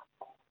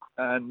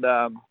 and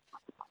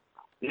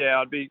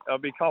I'd be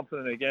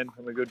confident again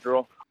from a good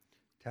draw.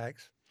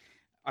 Tags.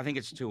 I think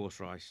it's a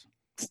 2-horse race.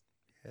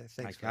 Yeah,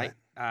 thanks okay. for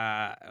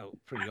that.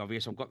 Pretty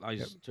obvious. I've got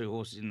those 2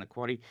 horses in the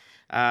quaddie.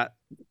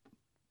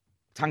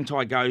 Tongue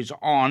tie goes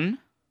on,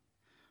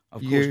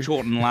 of course,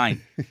 Charlton Lane,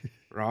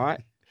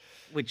 right?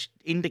 Which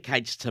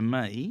indicates to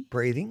me...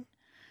 Breathing?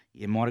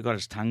 Yeah, might have got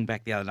his tongue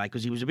back the other day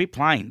because he was a bit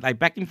plain. They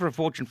backed him for a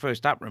fortune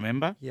first up,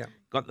 remember? Yeah.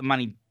 Got the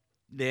money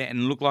there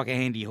and looked like a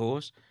handy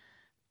horse.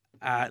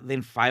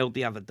 Then failed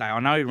the other day. I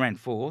know he ran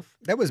 4th.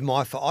 That was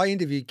my fault. I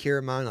interviewed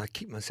Kieran Maher and I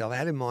kicked myself. I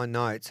had in my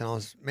notes and I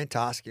was meant to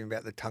ask him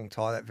about the tongue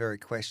tie, that very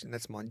question.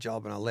 That's my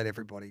job and I let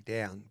everybody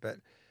down. But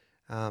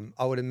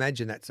I would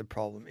imagine that's a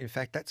problem. In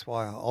fact, that's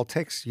why I'll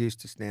text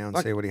Eustace now and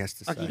see what he has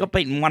to say. He got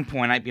beaten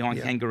 1.8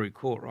 behind Kangaroo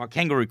Court, right?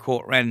 Kangaroo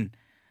Court ran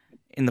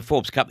in the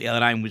Forbes Cup the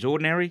other day and was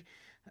ordinary.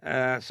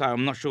 So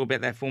I'm not sure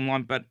about that form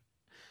line, but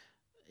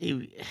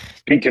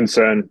big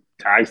concern,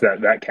 Tags,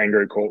 that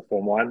Kangaroo Court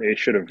form line. It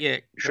should have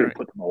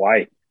put them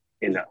away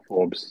in that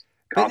Forbes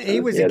Cup. But he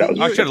was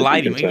I should have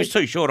laid him. He was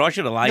too short. I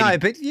should have laid him. No,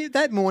 but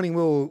that morning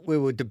we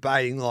were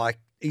debating, like,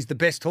 he's the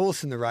best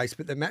horse in the race,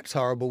 but the map's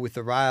horrible with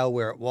the rail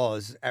where it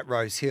was at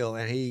Rosehill,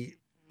 and you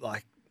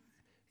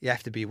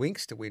have to be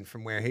Winks to win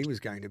from where he was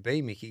going to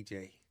be, Mickey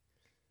G.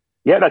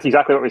 Yeah, that's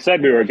exactly what we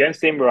said. We were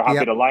against him. We were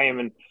happy to lay him,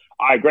 and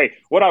I agree.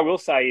 What I will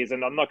say is,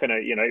 and I'm not going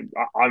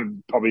to,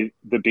 I'm probably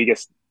the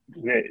biggest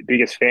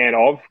fan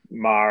of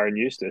Maher and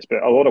Eustace,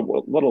 but a lot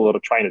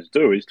of trainers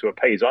do is to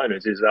appease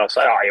owners is they'll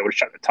say, "Oh, yeah, we'll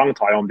shut the tongue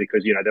tie on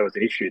because there was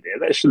an issue there."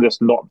 That should just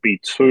not be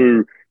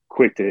too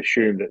quick to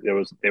assume that there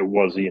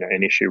was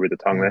an issue with the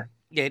tongue there.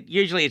 Yeah,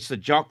 usually it's the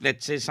jock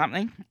that says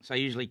something. So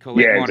usually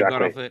Colette might have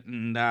got off it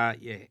and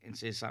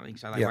says something.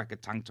 So they whack a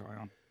tongue tie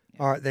on. Yeah.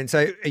 All right, then.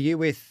 So are you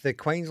with the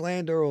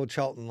Queenslander or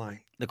Charlton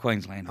Lane? The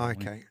Queenslander.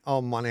 Okay,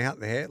 I'm one out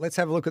there. Let's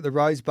have a look at the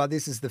Rosebud.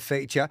 This is the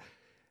feature.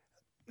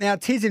 Now,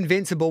 Tiz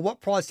Invincible,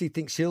 what price do you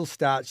think she'll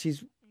start?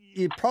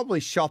 You're probably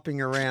shopping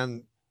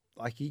around,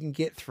 like you can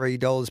get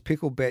 $3.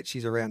 Pickle bet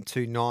she's around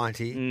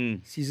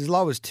 $2.90. She's as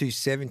low as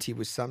 $2.70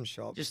 with some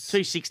shops. Just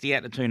 $2.60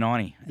 out to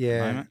 $2.90 at the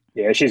moment.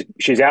 Yeah,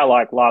 she's out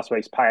like last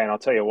week's pay, and I'll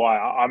tell you why.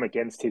 I'm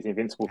against Tiz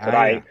Invincible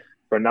today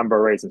for a number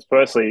of reasons.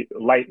 Firstly,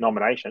 late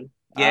nomination.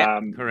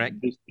 Yeah, correct.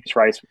 This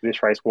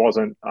race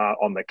wasn't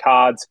on the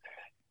cards.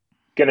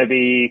 Going to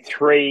be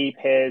 3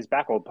 pairs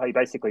back, or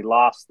basically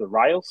last the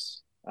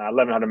rails.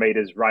 1,100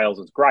 metres rails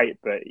is great,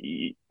 but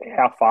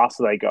how fast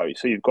do they go?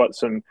 So you've got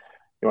some,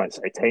 you won't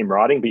say team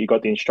riding, but you've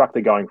got the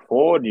instructor going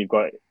forward. You've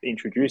got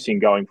introducing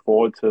going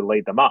forward to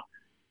lead them up.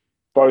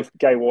 Both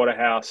Gay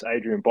Waterhouse,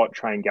 Adrian Bott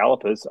trained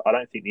gallopers. I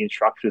don't think the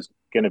instructor is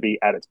going to be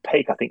at its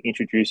peak. I think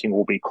introducing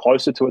will be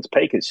closer to its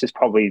peak. It's just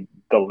probably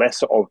the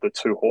lesser of the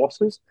 2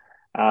 horses.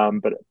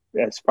 But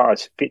as far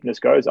as fitness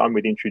goes, I'm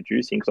with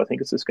introducing because I think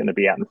it's just going to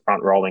be out in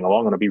front rolling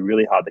along, and it'll be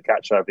really hard to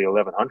catch over the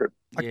 1,100.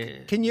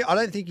 Yeah. I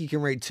don't think you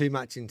can read too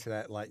much into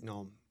that late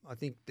nom. I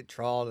think the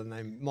trial and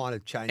they might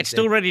have changed. It's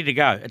still ready to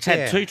go. It's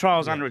had 2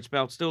 trials under its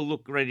belt. Still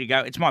look ready to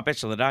go. It's my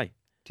best of the day.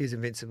 Tiz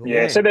Invincible.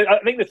 Yeah. So I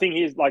think the thing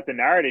is, like the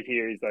narrative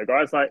here is though,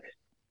 guys, like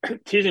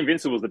Tiz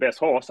Invincible is the best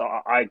horse.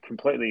 I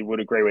completely would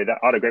agree with that.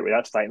 I'd agree with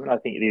that statement. I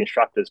think the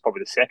instructor is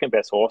probably the second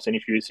best horse, and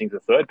introducing the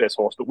third best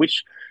horse. But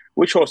which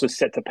horse is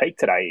set to peak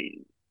today?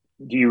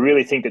 Do you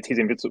really think that Tiz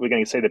Invincible, we're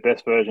going to see the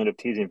best version of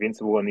Tiz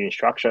Invincible and the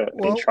instructor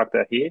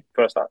here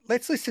first up?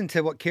 Let's listen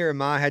to what Kieran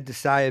Maher had to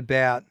say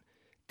about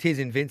Tiz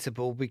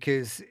Invincible,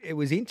 because it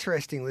was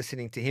interesting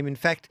listening to him. In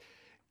fact,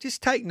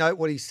 just take note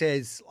what he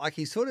says. Like,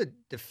 he sort of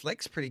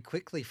deflects pretty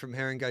quickly from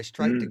her and goes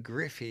straight to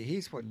Griff here.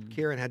 Here's what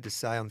Kieran had to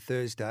say on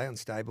Thursday on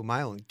Stable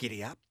Mail and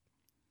Giddy Up.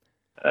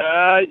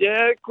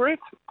 Griff,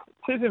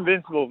 Tiz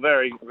Invincible,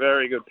 very,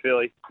 very good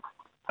filly.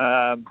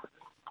 But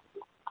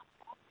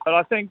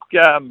I think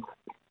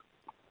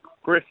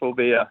Griff will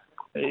be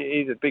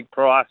he's a big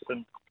price,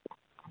 and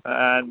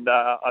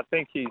I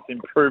think he's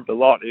improved a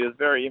lot. He was a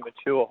very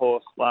immature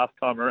horse last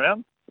time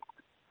around.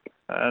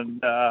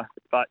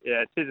 But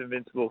Tiz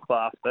Invincible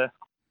class there.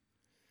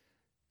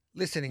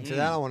 Listening to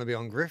that, I want to be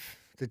on Griff,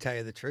 to tell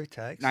you the truth,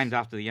 Tags. Named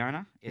after the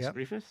owner,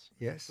 Griffiths.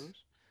 Yes.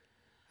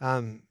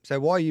 So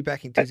why are you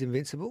backing Tiz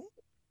Invincible?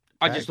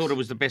 I just thought it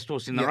was the best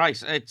horse in the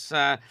race. It's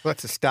well,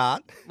 that's a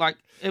start. Like,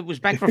 it was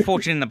back for a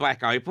fortune in the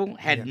Black Opal.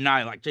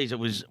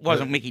 It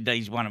wasn't Mickey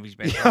D's one of his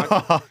best.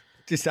 Right?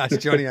 Just ask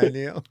Johnny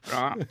O'Neill.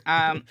 Right.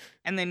 And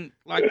then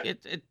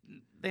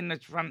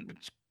it's run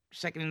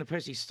second in the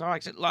Percy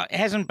Sykes. It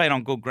hasn't been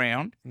on good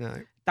ground.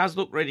 No. Does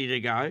look ready to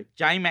go.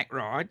 J-Mac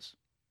rides.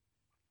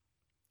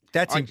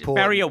 That's important.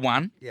 Barrier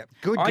 1. Yep.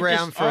 Good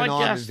ground for an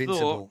I'm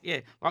Invincible.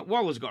 Like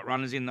Waller's got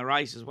runners in the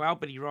race as well,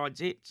 but he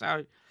rides it.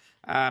 So,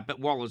 but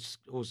Waller's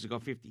horse has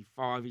got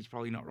 55. He's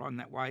probably not riding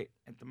that way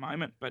at the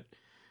moment. But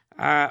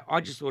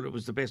I just thought it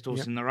was the best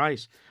horse in the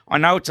race. I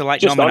know it's a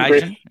late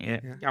nomination.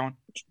 Go on.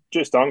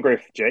 Just on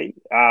Griff, G.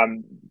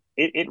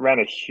 It ran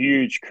a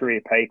huge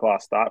career peak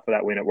last start for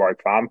that win at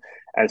Warwick Farm.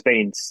 And it's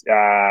been,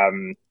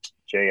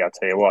 I'll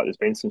tell you what, there's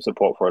been some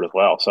support for it as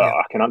well. So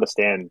I can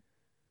understand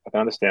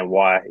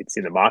why it's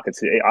in the market.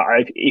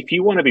 If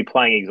you want to be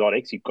playing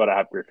exotics, you've got to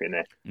have Griff in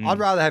there. I'd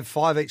rather have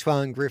 5 each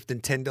one Griff than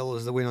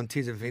 $10 the win on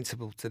Tiz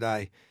Invincible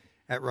today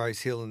at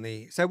Rosehill.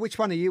 So which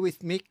one are you with,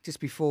 Mick, just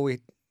before we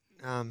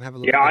have a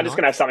look at I'm just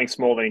going to have something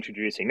small than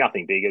introducing,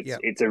 nothing big.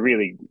 It's a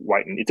really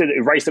it's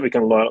a race that we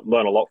can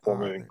learn a lot from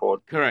moving forward.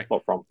 Correct. A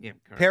lot from. Yeah,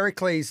 correct.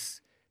 Pericles,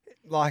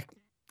 like,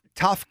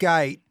 tough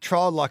gate,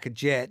 trialled like a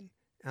jet.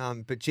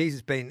 But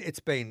geez, it's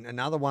been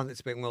another one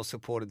that's been well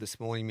supported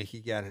this morning, Mickey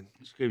Gannon.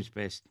 Scoop's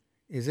best.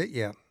 Is it?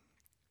 Yeah.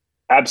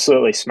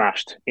 Absolutely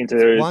smashed into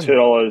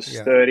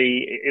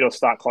 $2.30. It'll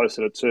start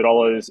closer to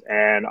 $2,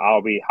 and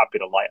I'll be happy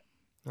to lay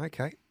it.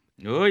 Okay.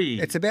 Oy.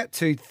 It's about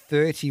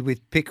 $2.30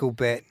 with Pickle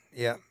Bet.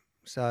 Yeah.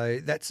 So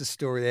that's the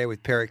story there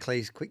with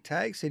Pericles. Quick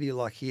Tags. Who do you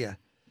like here?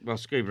 Well,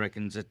 Scoop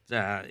reckons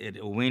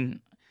it'll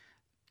win.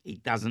 He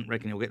doesn't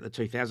reckon he'll get the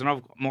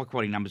 2,000. My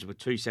quality numbers were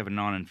 2, 7,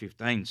 9 and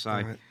 15. So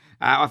right.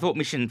 I thought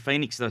Mission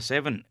Phoenix, the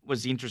 7,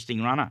 was the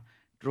interesting runner.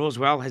 Draws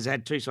well, has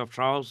had 2 soft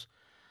trials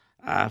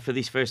for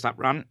this first up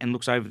run and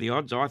looks over the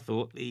odds. I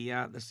thought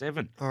the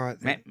 7. All right.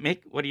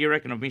 Mick, what do you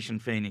reckon of Mission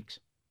Phoenix?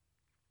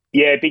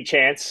 Yeah, big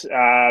chance.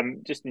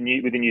 Just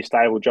with the new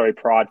stable, Joey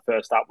Pride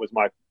first up was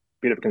my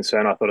bit of a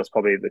concern. I thought it's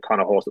probably the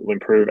kind of horse that will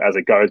improve as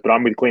it goes. But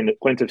I'm with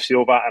Glint of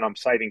Silver, and I'm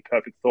saving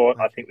Perfect Thought.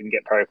 I think we can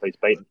get Pericles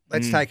beaten.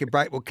 Let's take a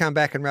break. We'll come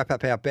back and wrap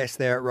up our best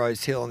there at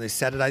Rosehill on this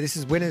Saturday. This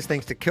is Winners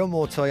thanks to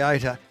Kilmore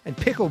Toyota and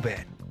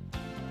Picklebet.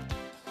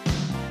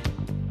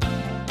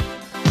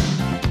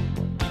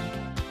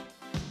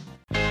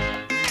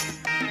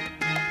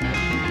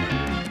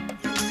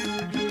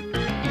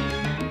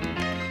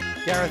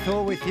 Gareth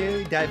Hall with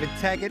you, David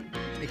Taggart,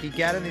 Mick Mickey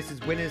Gannon. This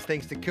is Winners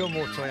thanks to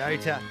Kilmore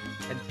Toyota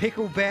and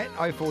Picklebet.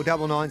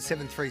 0499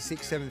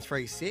 736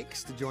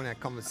 736 to join our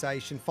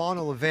conversation.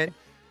 Final event,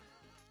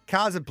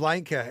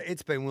 Casablanca.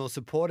 It's been well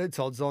supported. It's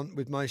odds on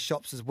with most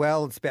shops as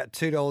well. It's about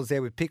 $2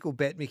 there with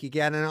Picklebet, Mickey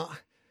Gannon.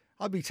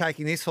 I'd be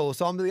taking this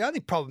horse on, but the only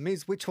problem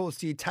is, which horse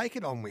do you take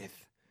it on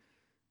with?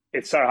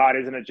 It's so hard,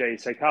 isn't it, G?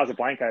 So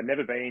Casablanca,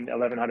 never been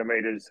 1,100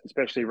 metres,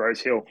 especially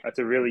Rosehill. That's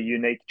a really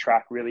unique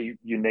track, really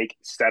unique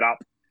setup.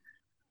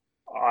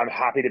 I'm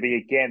happy to be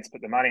against,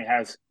 but the money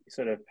has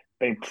sort of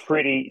been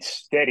pretty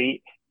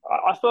steady.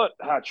 I thought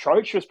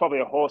Troach was probably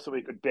a horse that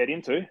we could bet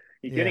into.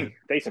 You're getting a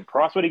decent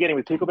price. What are you getting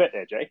with Picklebet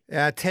there, G?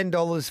 $10,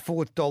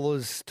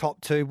 $4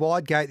 top two.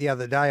 Wide gate the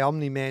other day.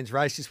 Omni-Man's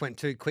race just went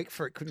too quick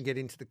for it. Couldn't get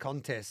into the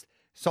contest.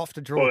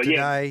 Softer draw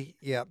today.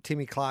 Yeah,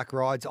 Timmy Clark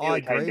rides. I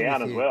agree with you. Came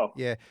down as well.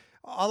 Yeah.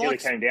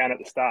 Came down at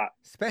the start.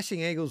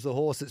 Smashing Eagle's the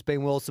horse that's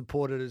been well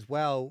supported as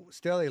well.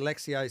 Sterling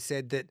Alexio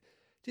said that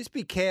just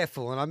be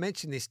careful, and I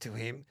mentioned this to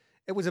him.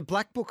 It was a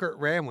black booker at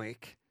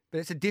Randwick, but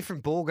it's a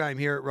different ball game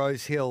here at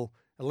Rosehill,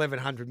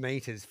 1,100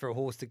 metres for a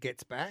horse that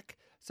gets back.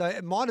 So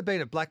it might have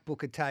been a black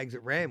booker tags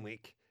at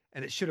Randwick,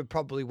 and it should have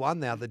probably won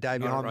the other day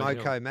behind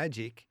Moco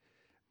Magic,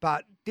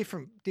 but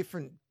different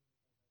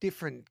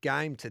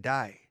game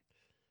today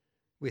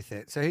with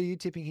it. So who are you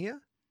tipping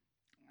here?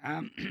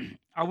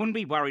 I wouldn't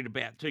be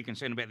too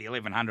concerned about the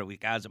 1,100 with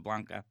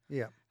Casablanca.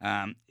 Yeah.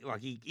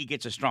 He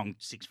gets a strong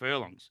 6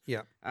 furlongs.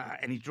 Yeah.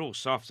 And he draws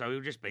soft, so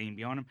he'll just be in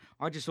behind him.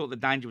 I just thought the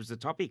danger was the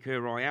topic,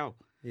 her Royale.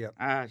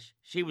 Yeah.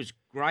 She was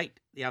great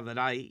the other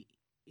day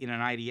in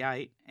an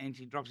 88, and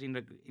she drops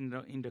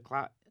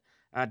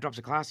drops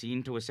a classy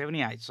into a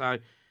 78. So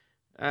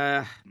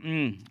I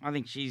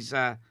think she's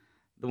the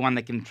one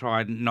that can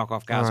try and knock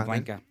off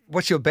Casablanca. Right,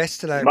 what's your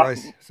best today,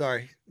 Rose?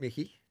 Sorry,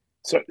 Mickey.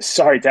 So,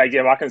 sorry, Dave.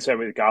 Yeah, my concern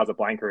with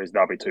Casablanca is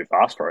they'll be too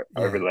fast for it.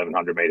 Over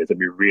 1,100 metres, it'd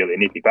be really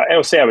nippy. But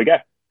we'll see how we go.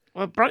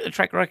 Well, it broke the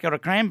track record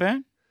of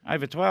Cranbourne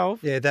over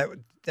 12. Yeah,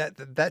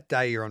 that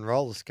day you're on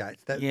roller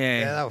skates.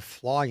 They were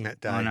flying that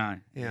day. I know.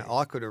 Yeah,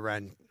 I could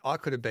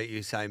have beat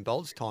Usain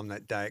Bolt's time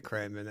that day at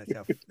Cranbourne. That's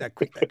how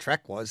quick that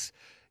track was.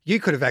 You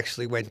could have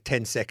actually went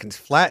 10 seconds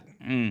flat.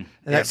 And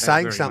that's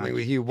saying something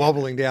with you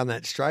wobbling down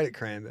that straight at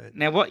Cranbourne.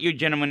 Now, what you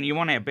gentlemen, you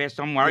want our best.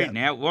 I'm worried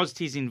now. It was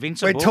Tis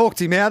Invincible. We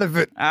talked him out of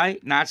it.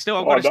 No, still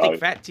I've got to stick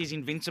fat. Tis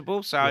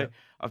Invincible. So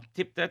I've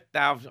tipped it.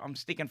 I'm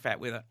sticking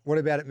fat with it. What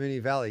about at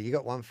Moonee Valley? You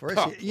got one for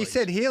us? You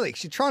said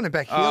Helix. You're trying to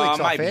back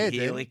Helix off air, maybe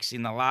Helix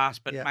in the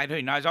last. But, mate,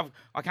 who knows?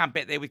 I can't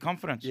bet there with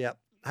confidence. Yep.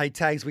 Hey,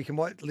 Tags, we can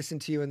listen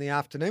to you in the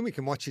afternoon. We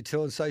can watch you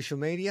too on social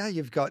media.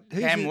 You've got...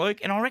 Cam Luke.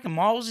 And I reckon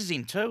Miles is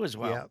in too as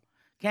well. Yep.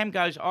 Cam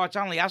goes, it's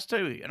only us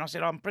two. And I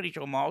said, I'm pretty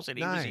sure Miles said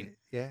he was in.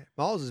 Yeah,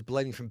 Miles is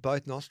bleeding from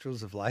both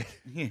nostrils of late.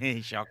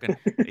 Yeah, shocking.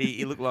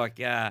 he looked like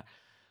Hannibal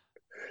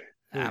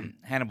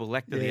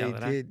Lecter the other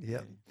day. He did, yeah.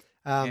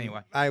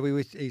 Anyway. Hey,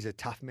 he's a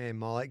tough man,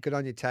 Molly. Good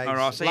on you, Tags. All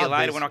right, I'll see you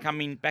later when I come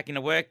back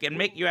into work. And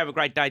Mick, you have a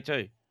great day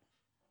too.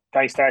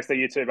 Thanks, Tags.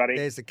 You too, buddy.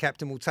 There's the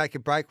captain. We'll take a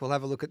break. We'll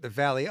have a look at the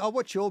Valley. Oh,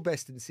 what's your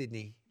best in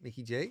Sydney,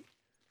 Mickey G?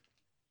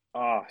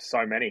 Oh,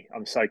 so many.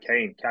 I'm so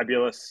keen.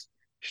 Cabulous,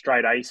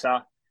 Straight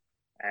Acer.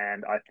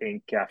 And I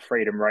think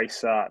Freedom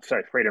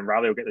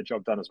Rally will get the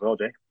job done as well,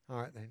 G. All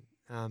right,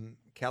 then.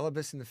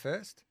 Calibus in the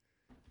first?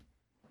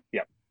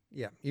 Yep.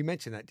 Yeah. You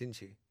mentioned that,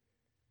 didn't you?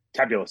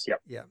 Cabulous,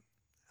 yep. Yeah.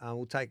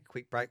 We'll take a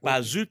quick break.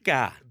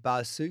 Bazooka.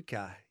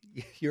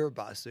 You're a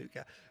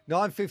bazooka.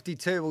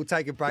 9:52. We'll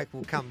take a break.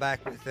 We'll come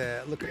back with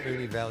a look at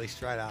Moonee Valley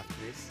straight after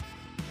this.